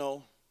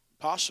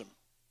 possum.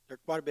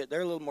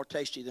 They're a little more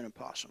tasty than a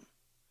possum.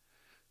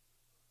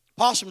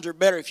 Possums are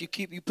better if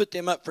you put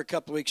them up for a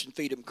couple of weeks and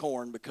feed them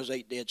corn, because they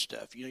eat dead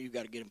stuff. You've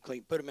got to get them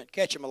clean.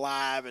 Catch them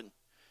alive and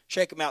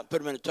shake them out and put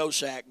them in a tow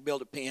sack and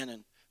build a pen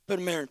and put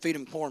them there and feed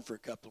them corn for a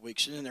couple of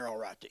weeks, and then they're all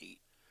right to eat.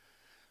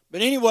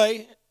 But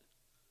anyway,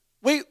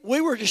 we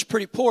were just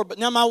pretty poor. But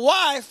now my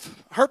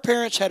wife, her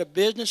parents had a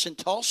business in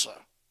Tulsa.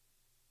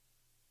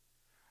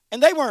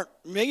 And they weren't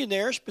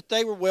millionaires, but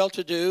they were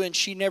well-to-do, and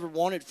she never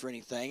wanted for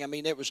anything. I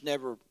mean,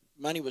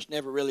 money was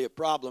never really a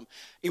problem.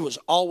 It was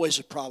always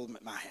a problem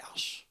at my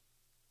house.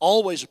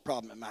 Always a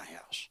problem at my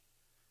house.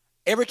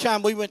 Every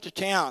time we went to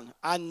town,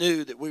 I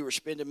knew that we were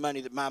spending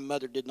money that my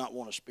mother did not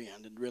want to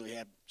spend and really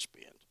had to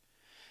spend.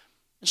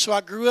 And so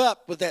I grew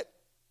up with that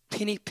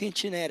penny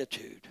pinching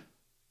attitude.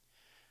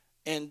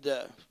 And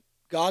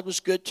God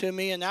was good to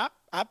me, and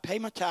I pay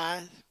my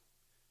tithe,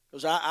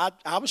 because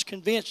I was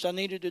convinced I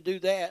needed to do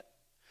that.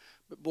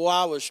 But boy,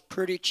 I was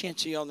pretty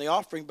chintzy on the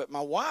offering. But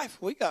my wife,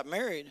 we got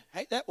married.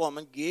 Hey, that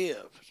woman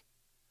gives.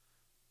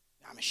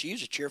 I mean,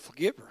 she's a cheerful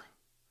giver.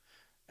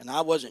 And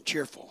I wasn't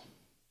cheerful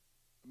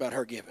about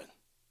her giving.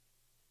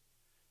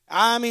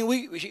 I mean,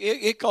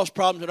 it caused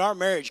problems in our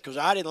marriage, because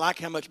I didn't like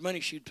how much money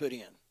she'd put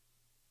in.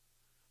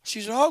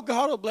 She said, "Oh,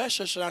 God will bless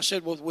us." And I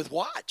said, "Well, with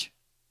what?"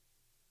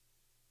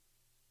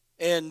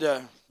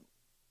 And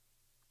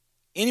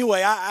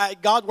anyway,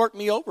 God worked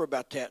me over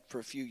about that for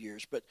a few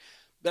years. But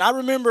I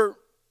remember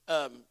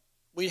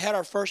we had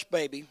our first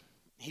baby.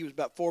 He was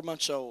about 4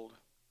 months old.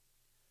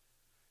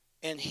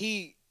 And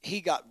he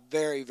got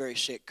very, very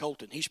sick.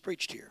 Colton, he's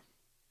preached here.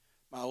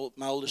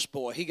 My oldest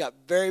boy. He got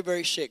very,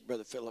 very sick,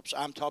 Brother Phillips.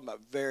 I'm talking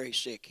about very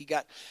sick. He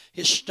got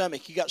his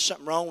stomach. He got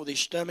something wrong with his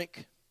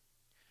stomach.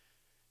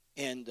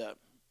 And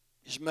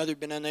his mother had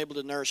been unable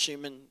to nurse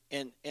him.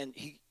 And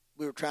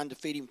we were trying to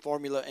feed him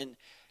formula. And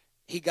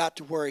he got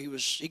to where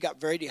he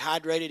got very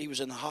dehydrated. He was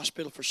in the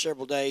hospital for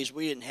several days.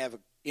 We didn't have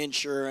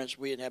insurance.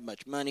 We didn't have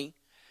much money.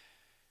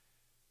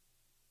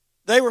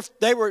 They were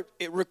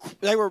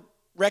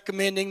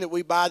recommending that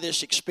we buy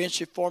this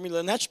expensive formula,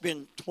 and that's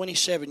been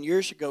 27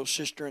 years ago,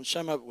 sister, and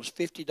some of it was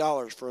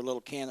 $50 for a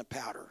little can of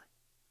powder,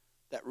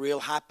 that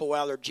real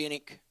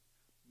hypoallergenic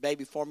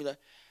baby formula,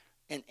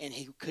 and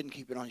he couldn't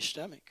keep it on his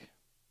stomach.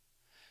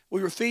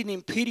 We were feeding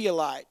him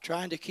Pedialyte,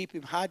 trying to keep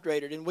him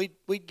hydrated, and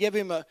we'd give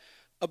him a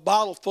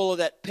bottle full of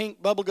that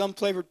pink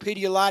bubblegum-flavored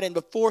Pedialyte, and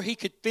before he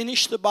could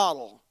finish the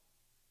bottle,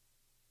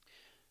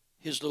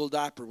 his little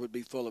diaper would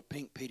be full of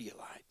pink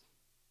Pedialyte.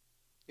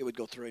 It would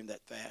go through him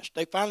that fast.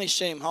 They finally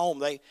sent him home.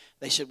 They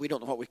said, "We don't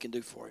know what we can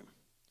do for him."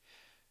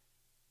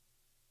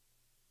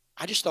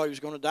 I just thought he was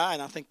going to die,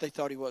 and I think they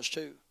thought he was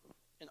too.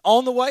 And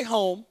on the way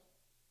home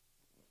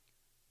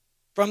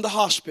from the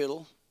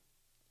hospital,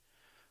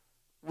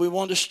 we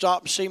wanted to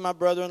stop and see my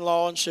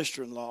brother-in-law and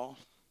sister-in-law.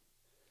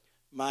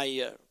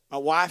 My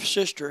wife's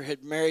sister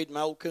had married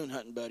my old coon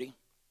hunting buddy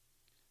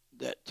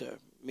that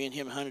me and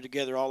him hunted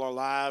together all our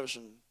lives.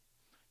 And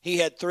he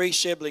had 3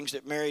 siblings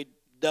that married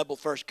double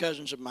first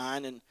cousins of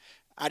mine, and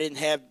I didn't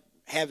have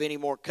any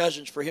more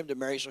cousins for him to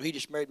marry, so he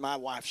just married my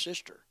wife's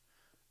sister.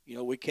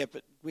 We kept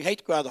it. We hate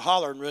to go out of the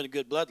holler and ruin a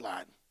good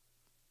bloodline.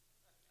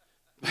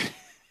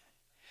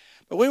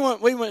 But we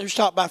went to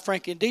stop by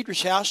Frankie and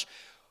Deidre's house.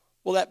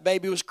 Well, that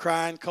baby was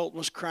crying. Colton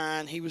was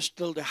crying. He was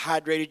still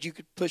dehydrated. You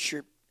could push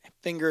your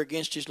finger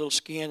against his little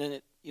skin, and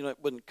it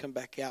wouldn't come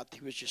back out.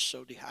 He was just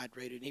so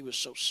dehydrated, and he was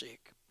so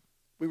sick.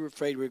 We were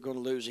afraid we were going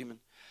to lose him.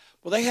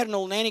 Well, they had an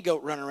old nanny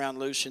goat running around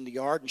loose in the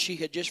yard, and she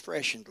had just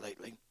freshened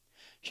lately.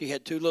 She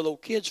had 2 little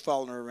old kids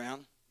following her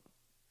around.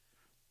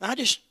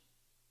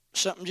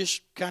 Something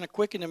just kind of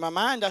quickened in my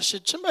mind. I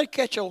said, "Somebody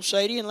catch old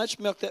Sadie and let's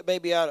milk that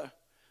baby out of a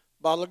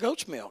bottle of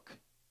goat's milk."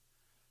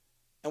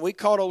 And we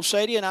caught old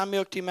Sadie, and I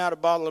milked him out a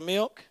bottle of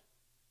milk,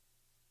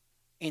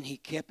 and he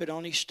kept it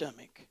on his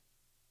stomach.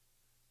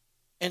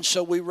 And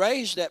so we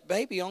raised that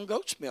baby on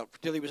goat's milk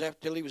till he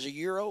was a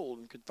year old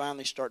and could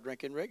finally start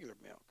drinking regular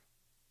milk.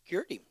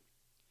 Cured him.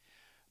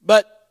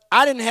 But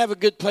I didn't have a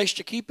good place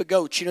to keep a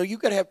goat. You've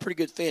got to have a pretty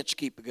good fence to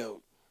keep a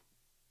goat.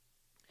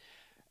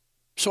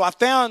 So I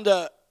found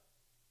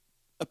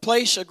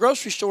a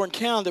grocery store in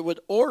town that would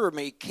order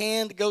me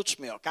canned goat's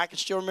milk. I can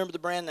still remember the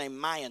brand name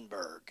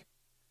Meyenberg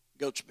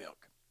goat's milk.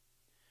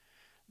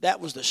 That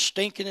was the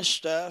stinkingest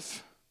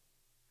stuff.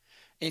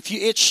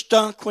 It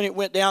stunk when it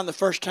went down the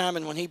first time,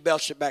 and when he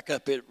belched it back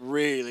up, it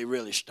really,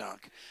 really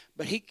stunk.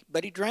 But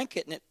he drank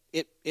it, and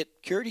it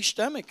cured his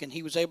stomach, and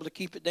he was able to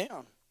keep it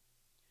down.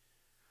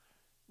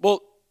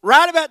 Well,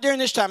 right about during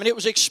this time, and it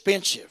was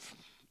expensive.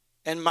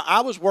 And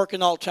I was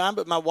working all the time,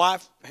 but my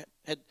wife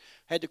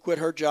had to quit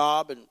her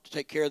job and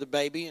take care of the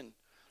baby, and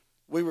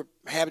we were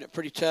having it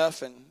pretty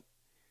tough. And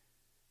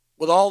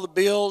with all the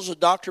bills, the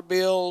doctor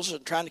bills,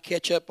 and trying to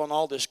catch up on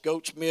all this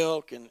goat's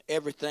milk and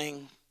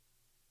everything,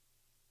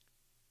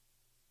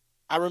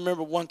 I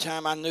remember one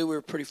time I knew we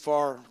were pretty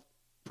far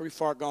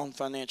gone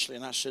financially,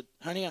 and I said,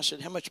 "Honey," I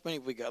said, "how much money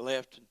have we got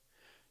left?" And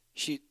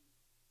she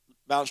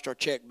balanced our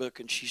checkbook,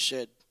 and she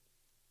said,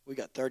 "We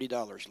got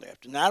 $30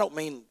 left." And I don't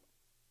mean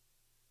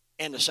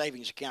in the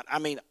savings account. I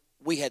mean,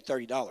 we had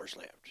 $30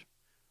 left.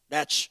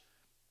 That's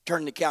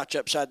turning the couch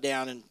upside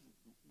down and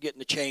getting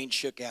the change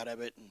shook out of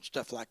it and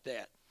stuff like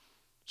that.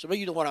 So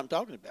you know what I'm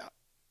talking about.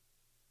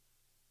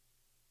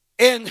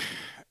 And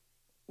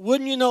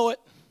wouldn't you know it,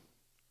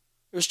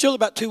 it was still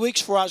about 2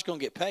 weeks before I was going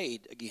to get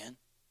paid again.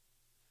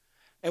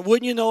 And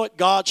wouldn't you know it,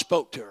 God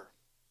spoke to her.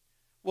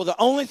 Well, the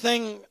only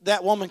thing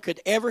that woman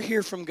could ever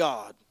hear from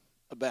God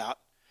about,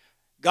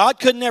 God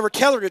could never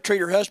tell her to treat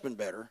her husband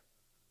better.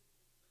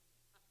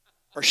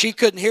 Or she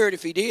couldn't hear it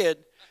if he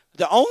did.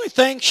 The only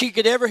thing she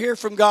could ever hear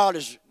from God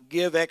is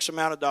give X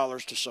amount of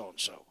dollars to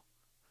so-and-so.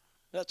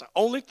 That's the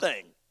only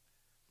thing.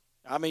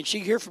 I mean, she'd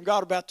hear from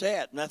God about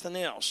that, nothing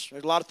else.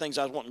 There's a lot of things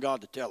I was wanting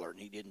God to tell her, and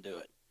he didn't do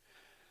it.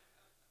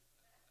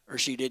 Or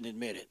she didn't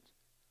admit it.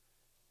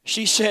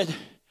 She said,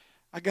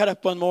 I got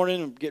up one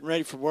morning and getting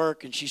ready for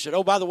work, and she said,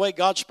 "Oh, by the way,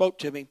 God spoke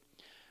to me."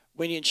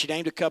 She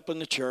named a couple in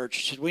the church.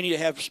 She said, "We need to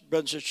have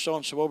brother and sister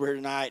so-and-so over here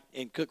tonight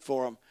and cook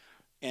for them,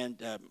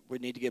 and we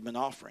need to give them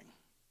an offering."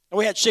 And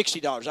we had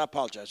 $60. I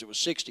apologize. It was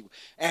 $60.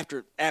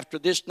 After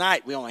this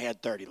night, we only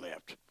had $30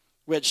 left.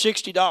 We had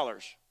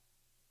 $60.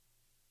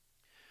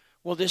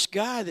 Well, this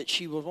guy that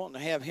she was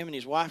wanting to have him and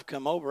his wife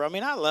come over, I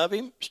mean, I love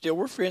him. Still,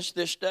 we're friends to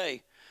this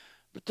day.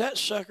 But that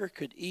sucker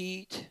could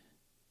eat.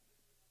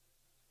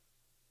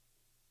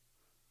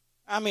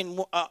 I mean,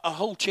 a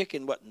whole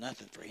chicken wasn't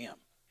nothing for him.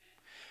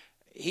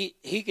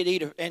 He could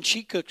eat, and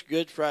she cooked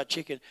good fried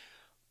chicken.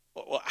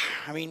 Well,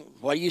 I mean,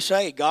 what do you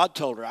say? God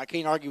told her. I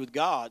can't argue with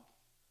God.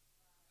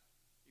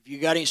 If you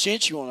got any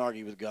sense, you won't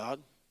argue with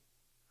God.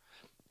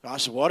 So I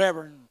said,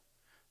 whatever.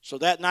 So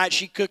that night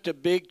she cooked a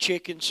big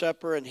chicken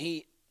supper, and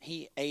he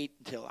ate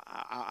until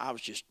I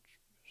was just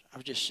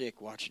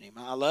sick watching him.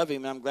 I love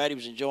him, and I'm glad he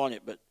was enjoying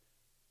it, but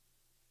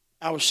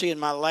I was seeing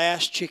my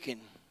last chicken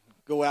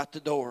go out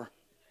the door.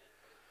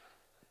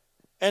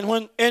 And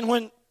when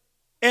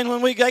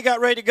they got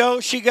ready to go,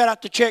 she got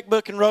out the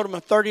checkbook and wrote them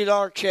a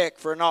 $30 check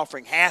for an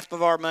offering, half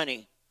of our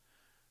money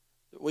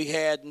that we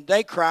had. And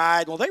they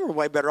cried. Well, they were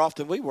way better off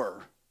than we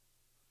were.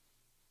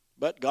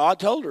 But God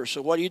told her.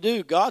 So what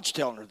do? God's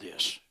telling her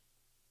this.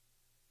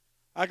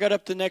 I got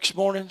up the next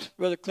morning,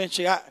 Brother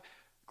Clancy. Of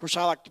course,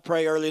 I like to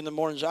pray early in the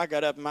mornings. I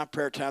got up in my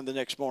prayer time the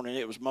next morning.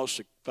 It was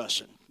mostly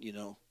fussing, you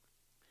know.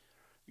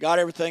 Got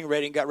everything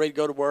ready and got ready to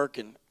go to work.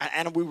 And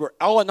we were,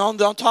 and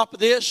on top of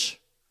this,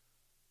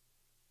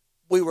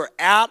 we were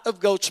out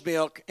of goat's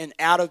milk and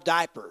out of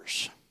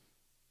diapers.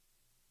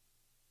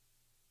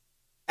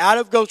 Out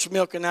of goat's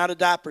milk and out of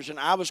diapers. And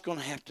I was going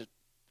to have to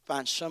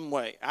find some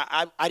way.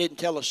 I didn't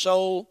tell a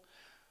soul.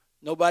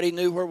 Nobody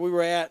knew where we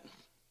were at.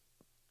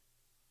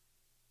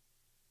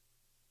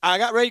 I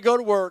got ready to go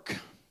to work,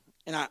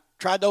 and I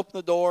tried to open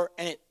the door,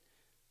 and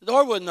the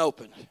door wouldn't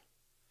open.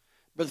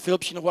 Brother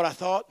Phillips, you know what I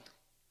thought?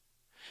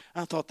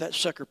 I thought that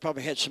sucker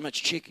probably had so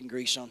much chicken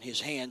grease on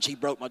his hands, he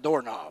broke my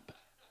doorknob.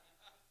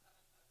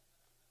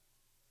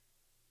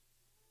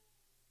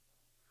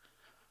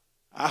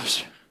 I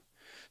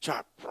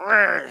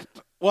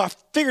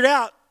figured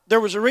out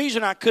there was a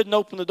reason I couldn't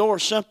open the door.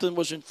 Something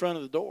was in front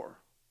of the door.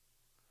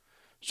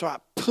 So I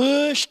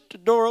pushed the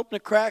door open a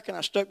crack, and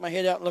I stuck my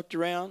head out and looked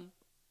around.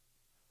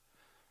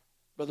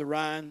 Brother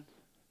Ryan,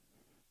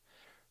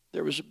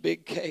 there was a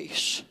big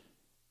case.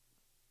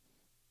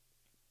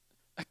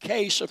 A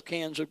case of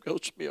cans of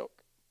goat's milk.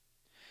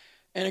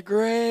 And a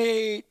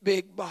great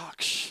big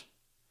box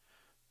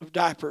of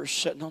diapers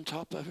sitting on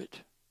top of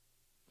it.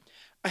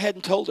 I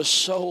hadn't told a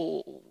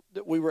soul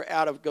that we were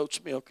out of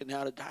goat's milk and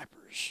out of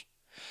diapers.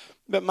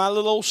 But my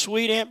little old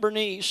sweet Aunt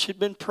Bernice had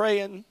been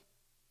praying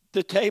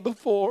the day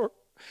before,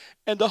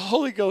 and the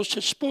Holy Ghost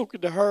had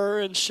spoken to her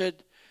and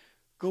said,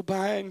 go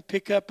by and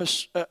pick up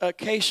a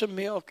case of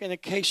milk and a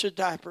case of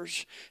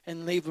diapers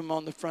and leave them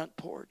on the front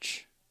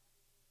porch.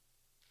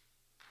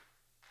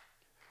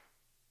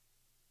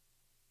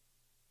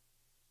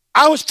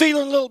 I was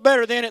feeling a little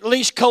better then. At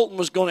least Colton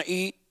was going to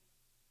eat.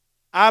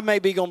 I may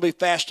be going to be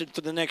fasting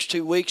for the next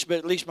 2 weeks, but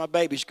at least my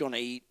baby's going to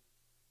eat.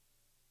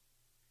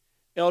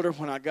 Elder,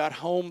 when I got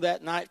home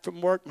that night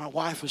from work, my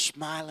wife was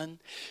smiling.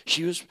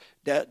 She was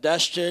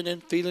dusting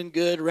and feeling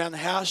good around the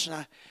house, and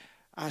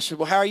I said,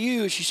 well, how are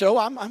you? She said, oh,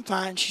 I'm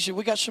fine. She said,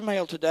 we got some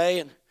mail today.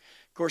 And,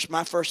 of course,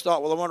 my first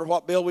thought, well, I wonder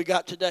what bill we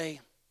got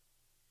today.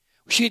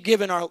 She had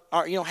given our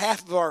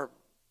half of our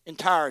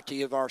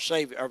entirety of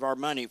our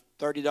money,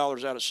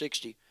 $30 out of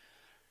 60.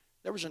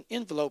 There was an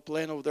envelope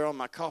laying over there on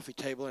my coffee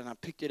table, and I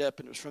picked it up,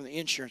 and it was from the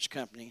insurance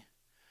company.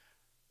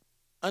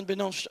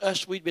 Unbeknownst to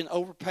us, we'd been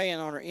overpaying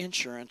on our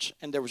insurance,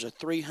 and there was a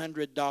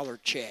 $300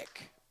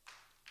 check.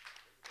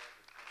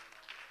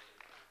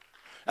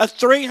 A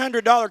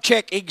 $300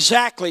 check,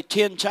 exactly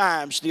 10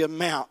 times the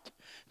amount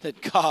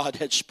that God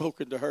had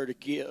spoken to her to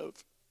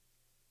give.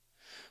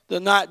 The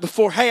night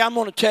before, hey, I'm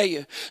going to tell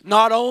you,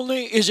 not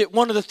only is it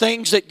one of the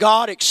things that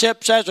God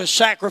accepts as a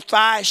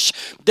sacrifice,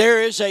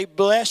 there is a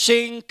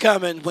blessing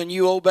coming when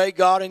you obey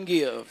God and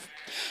give.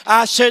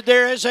 I said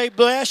there is a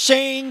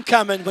blessing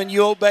coming when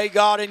you obey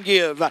God and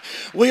give.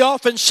 We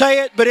often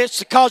say it, but it's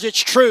because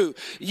it's true.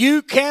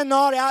 You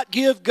cannot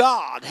outgive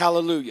God.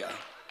 Hallelujah.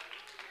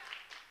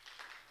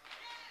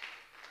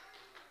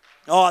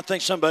 Oh, I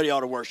think somebody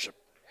ought to worship.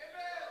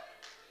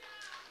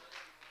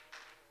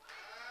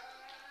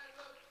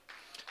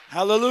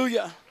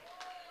 Hallelujah.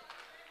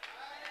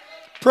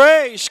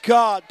 Praise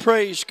God.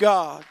 Praise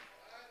God.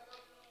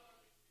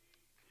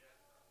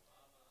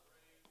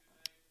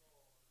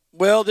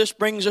 Well, this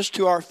brings us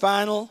to our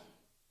final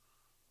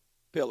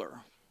pillar.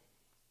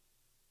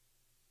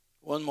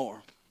 One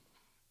more.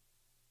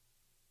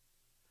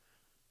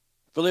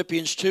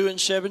 Philippians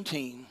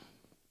 2:17.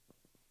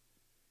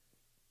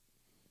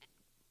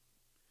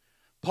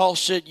 Paul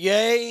said,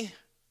 yea,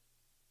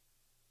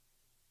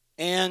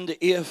 and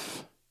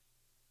if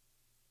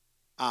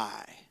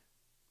I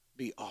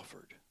be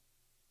offered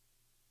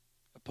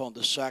upon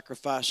the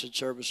sacrifice and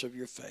service of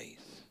your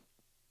faith,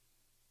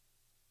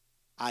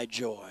 I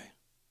joy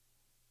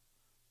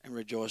and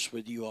rejoice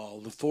with you all.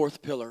 The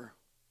fourth pillar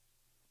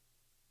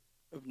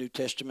of New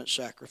Testament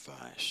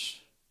sacrifice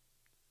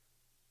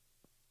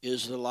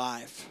is the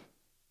life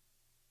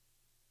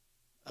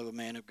of a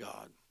man of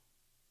God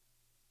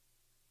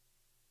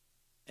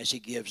as he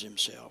gives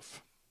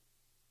himself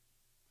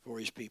for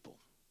his people.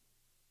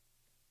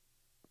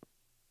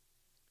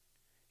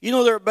 You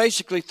know, there are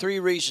basically three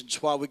reasons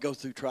why we go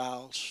through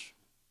trials,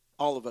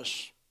 all of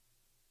us.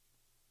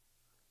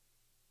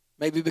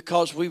 Maybe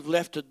because we've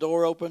left a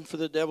door open for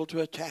the devil to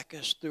attack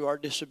us through our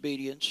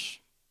disobedience,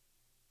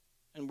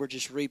 and we're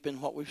just reaping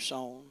what we've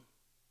sown.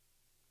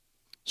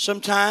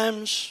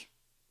 Sometimes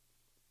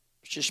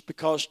it's just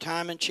because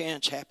time and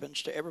chance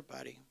happens to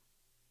everybody.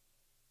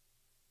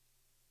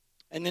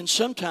 And then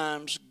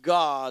sometimes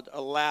God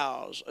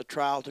allows a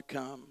trial to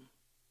come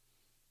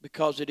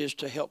because it is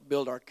to help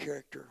build our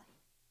character,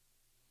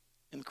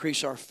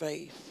 increase our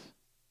faith,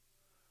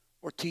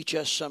 or teach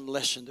us some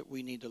lesson that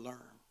we need to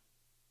learn.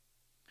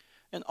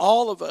 And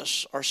all of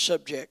us are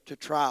subject to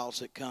trials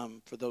that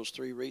come for those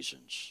three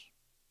reasons.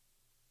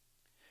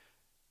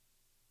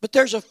 But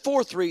there's a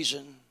fourth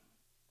reason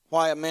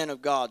why a man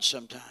of God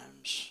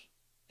sometimes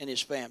and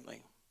his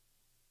family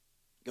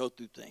go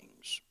through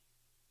things.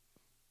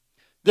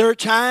 There are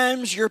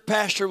times your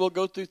pastor will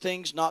go through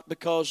things not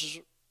because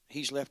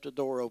he's left a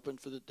door open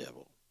for the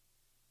devil.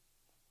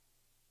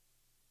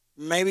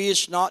 Maybe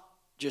it's not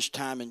just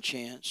time and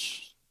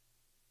chance.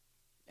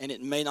 And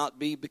it may not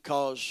be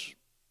because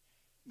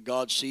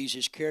God sees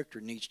his character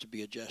needs to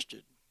be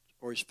adjusted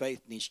or his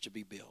faith needs to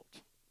be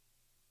built.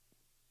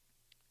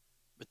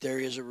 But there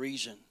is a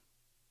reason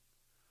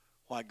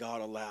why God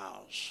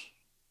allows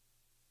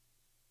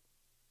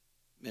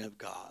men of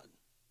God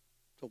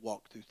to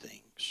walk through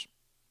things.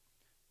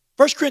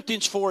 1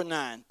 Corinthians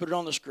 4:9. Put it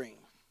on the screen.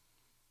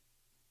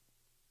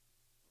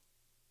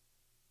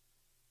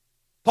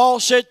 Paul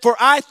said, for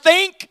I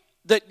think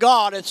that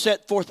God hath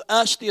set forth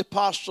us, the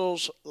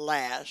apostles,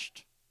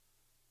 last,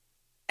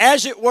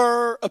 as it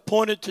were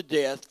appointed to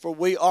death, for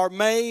we are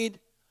made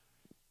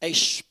a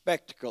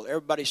spectacle.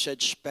 Everybody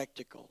said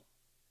spectacle.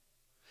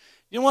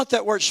 You know what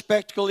that word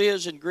spectacle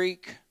is in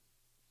Greek?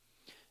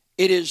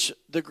 It is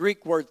the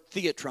Greek word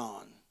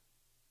theatron.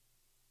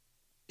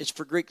 It's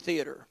for Greek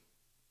theater.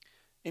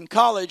 In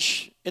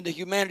college, in the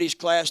humanities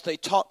class, they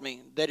taught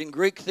me that in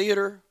Greek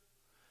theater,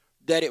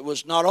 that it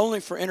was not only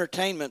for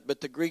entertainment,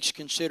 but the Greeks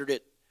considered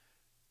it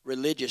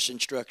religious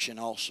instruction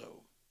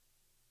also.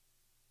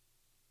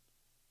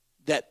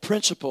 That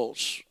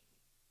principles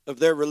of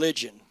their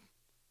religion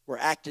were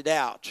acted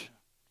out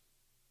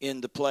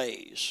in the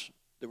plays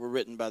that were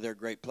written by their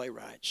great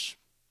playwrights.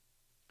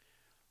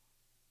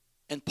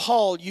 And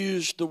Paul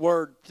used the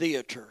word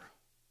theater.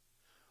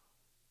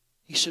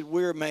 He said,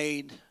 we're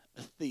made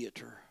a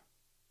theater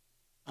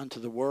unto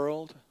the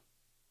world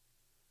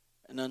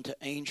and unto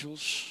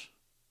angels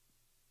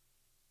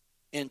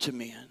and to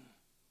men.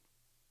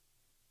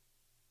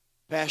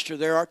 Pastor,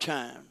 there are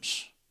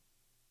times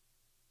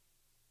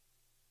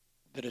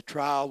that a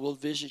trial will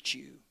visit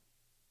you,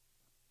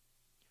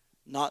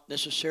 not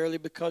necessarily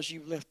because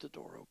you've left the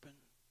door open,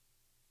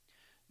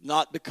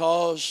 not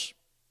because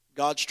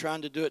God's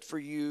trying to do it for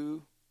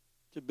you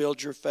to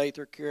build your faith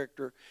or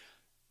character,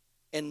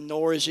 and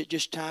nor is it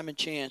just time and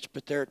chance,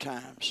 but there are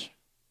times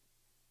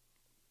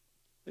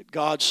that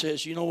God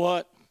says, you know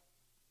what?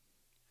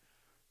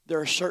 There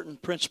are certain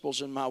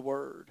principles in my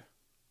word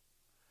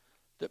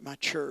that my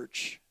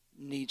church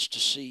needs to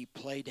see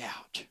played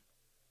out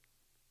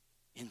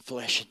in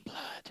flesh and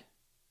blood,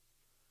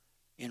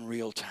 in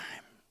real time.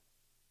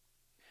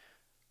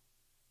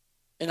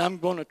 And I'm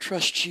going to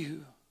trust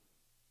you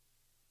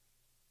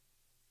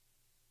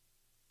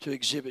to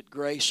exhibit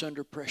grace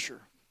under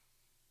pressure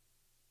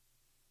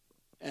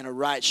and a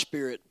right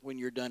spirit when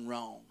you're done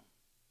wrong,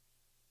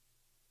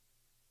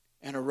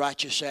 and a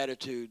righteous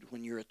attitude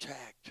when you're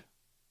attacked.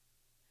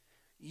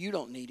 You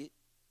don't need it.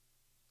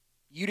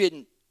 You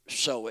didn't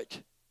sow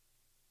it.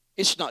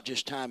 It's not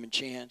just time and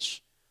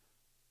chance.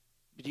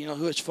 But do you know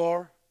who it's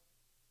for?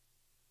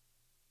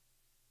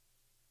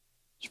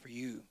 It's for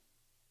you.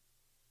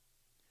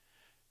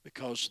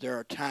 Because there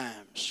are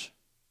times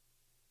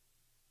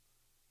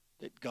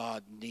that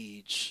God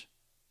needs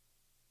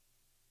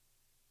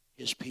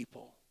His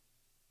people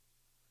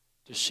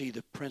to see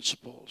the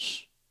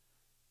principles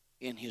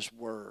in His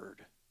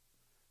Word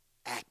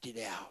acted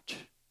out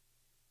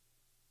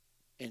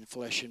in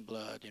flesh and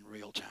blood in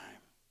real time.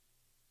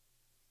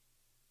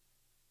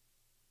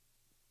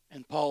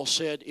 And Paul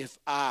said, if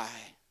I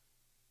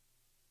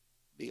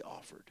be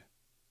offered,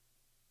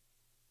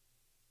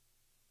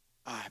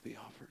 I be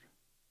offered.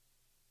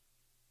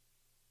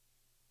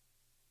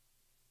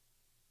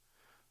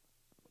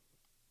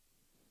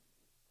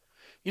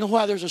 You know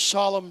why there's a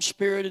solemn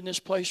spirit in this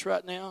place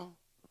right now?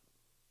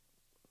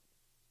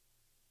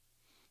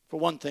 For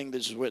one thing,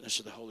 this is a witness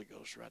of the Holy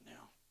Ghost right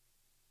now.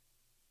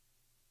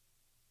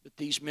 But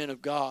these men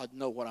of God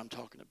know what I'm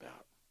talking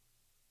about.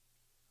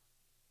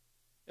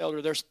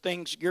 Elder, there's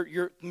things,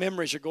 your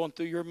memories are going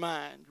through your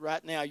mind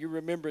right now. You're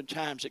remembering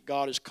times that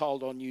God has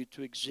called on you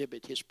to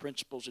exhibit His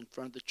principles in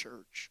front of the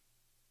church.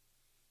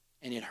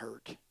 And it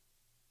hurt.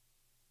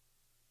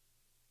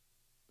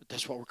 But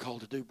that's what we're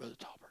called to do, Brother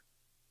Talbert.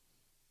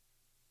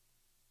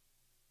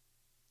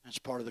 That's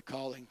part of the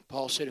calling.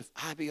 Paul said, if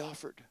I be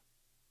offered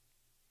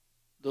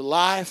the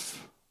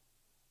life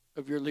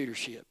of your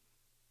leadership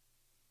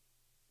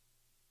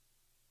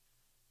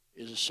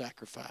is a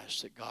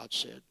sacrifice that God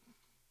said,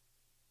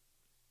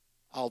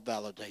 I'll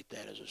validate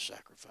that as a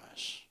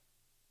sacrifice.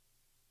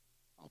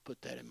 I'll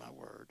put that in my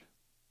word.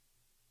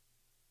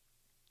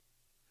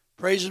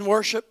 Praise and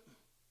worship,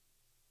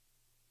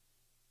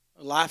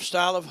 a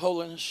lifestyle of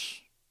holiness,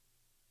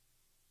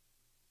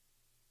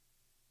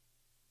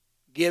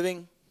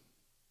 giving,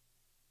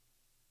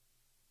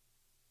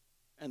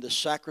 and the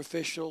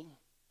sacrificial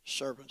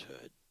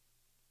servanthood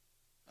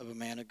of a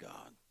man of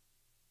God.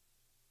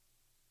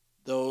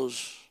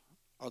 Those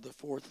are the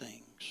four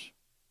things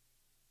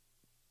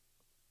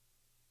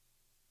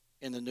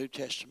in the New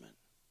Testament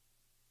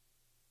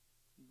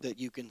that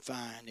you can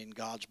find in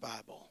God's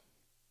Bible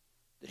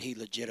that He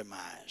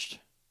legitimized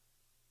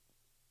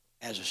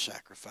as a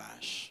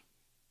sacrifice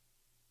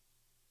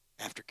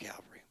after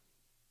Calvary.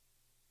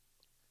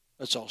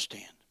 Let's all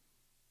stand.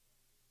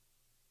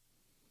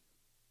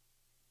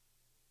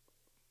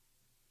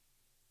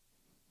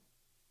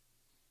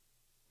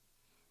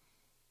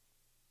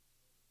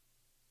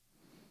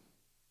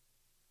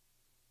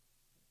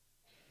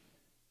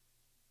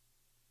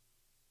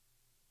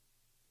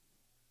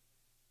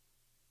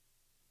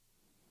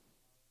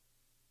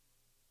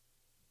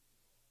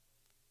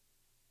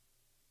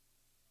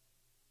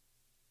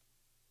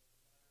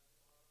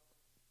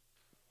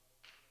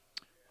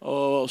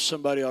 Oh,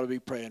 somebody ought to be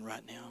praying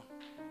right now.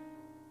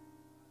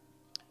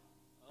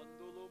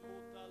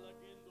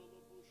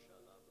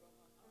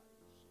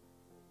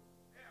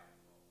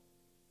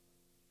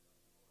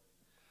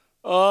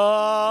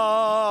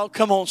 Oh,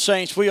 come on,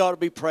 saints. We ought to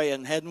be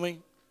praying, hadn't we?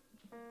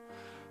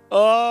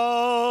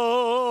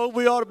 Oh,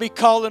 we ought to be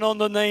calling on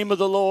the name of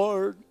the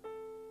Lord.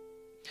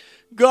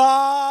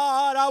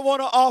 God, I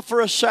want to offer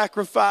a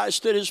sacrifice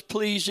that is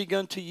pleasing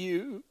unto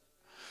you.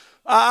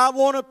 I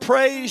want to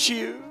praise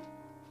you.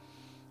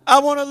 I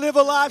want to live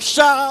a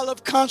lifestyle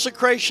of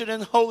consecration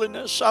and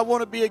holiness. I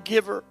want to be a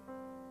giver.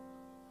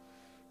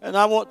 And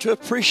I want to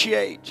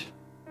appreciate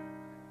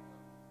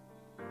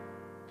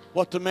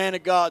what the man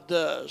of God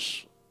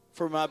does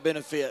for my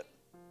benefit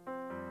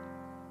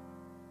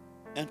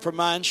and for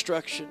my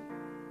instruction.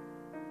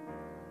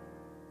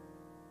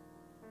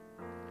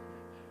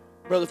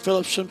 Brother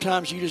Phillips,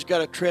 sometimes you just got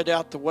to tread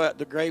out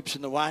the grapes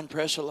in the wine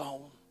press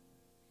alone.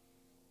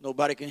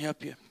 Nobody can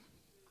help you.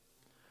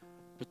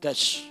 But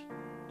that's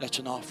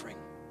an offering.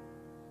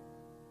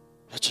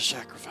 That's a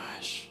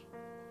sacrifice.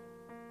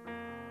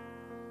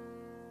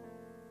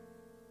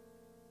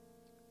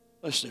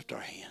 Let's lift our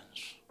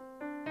hands.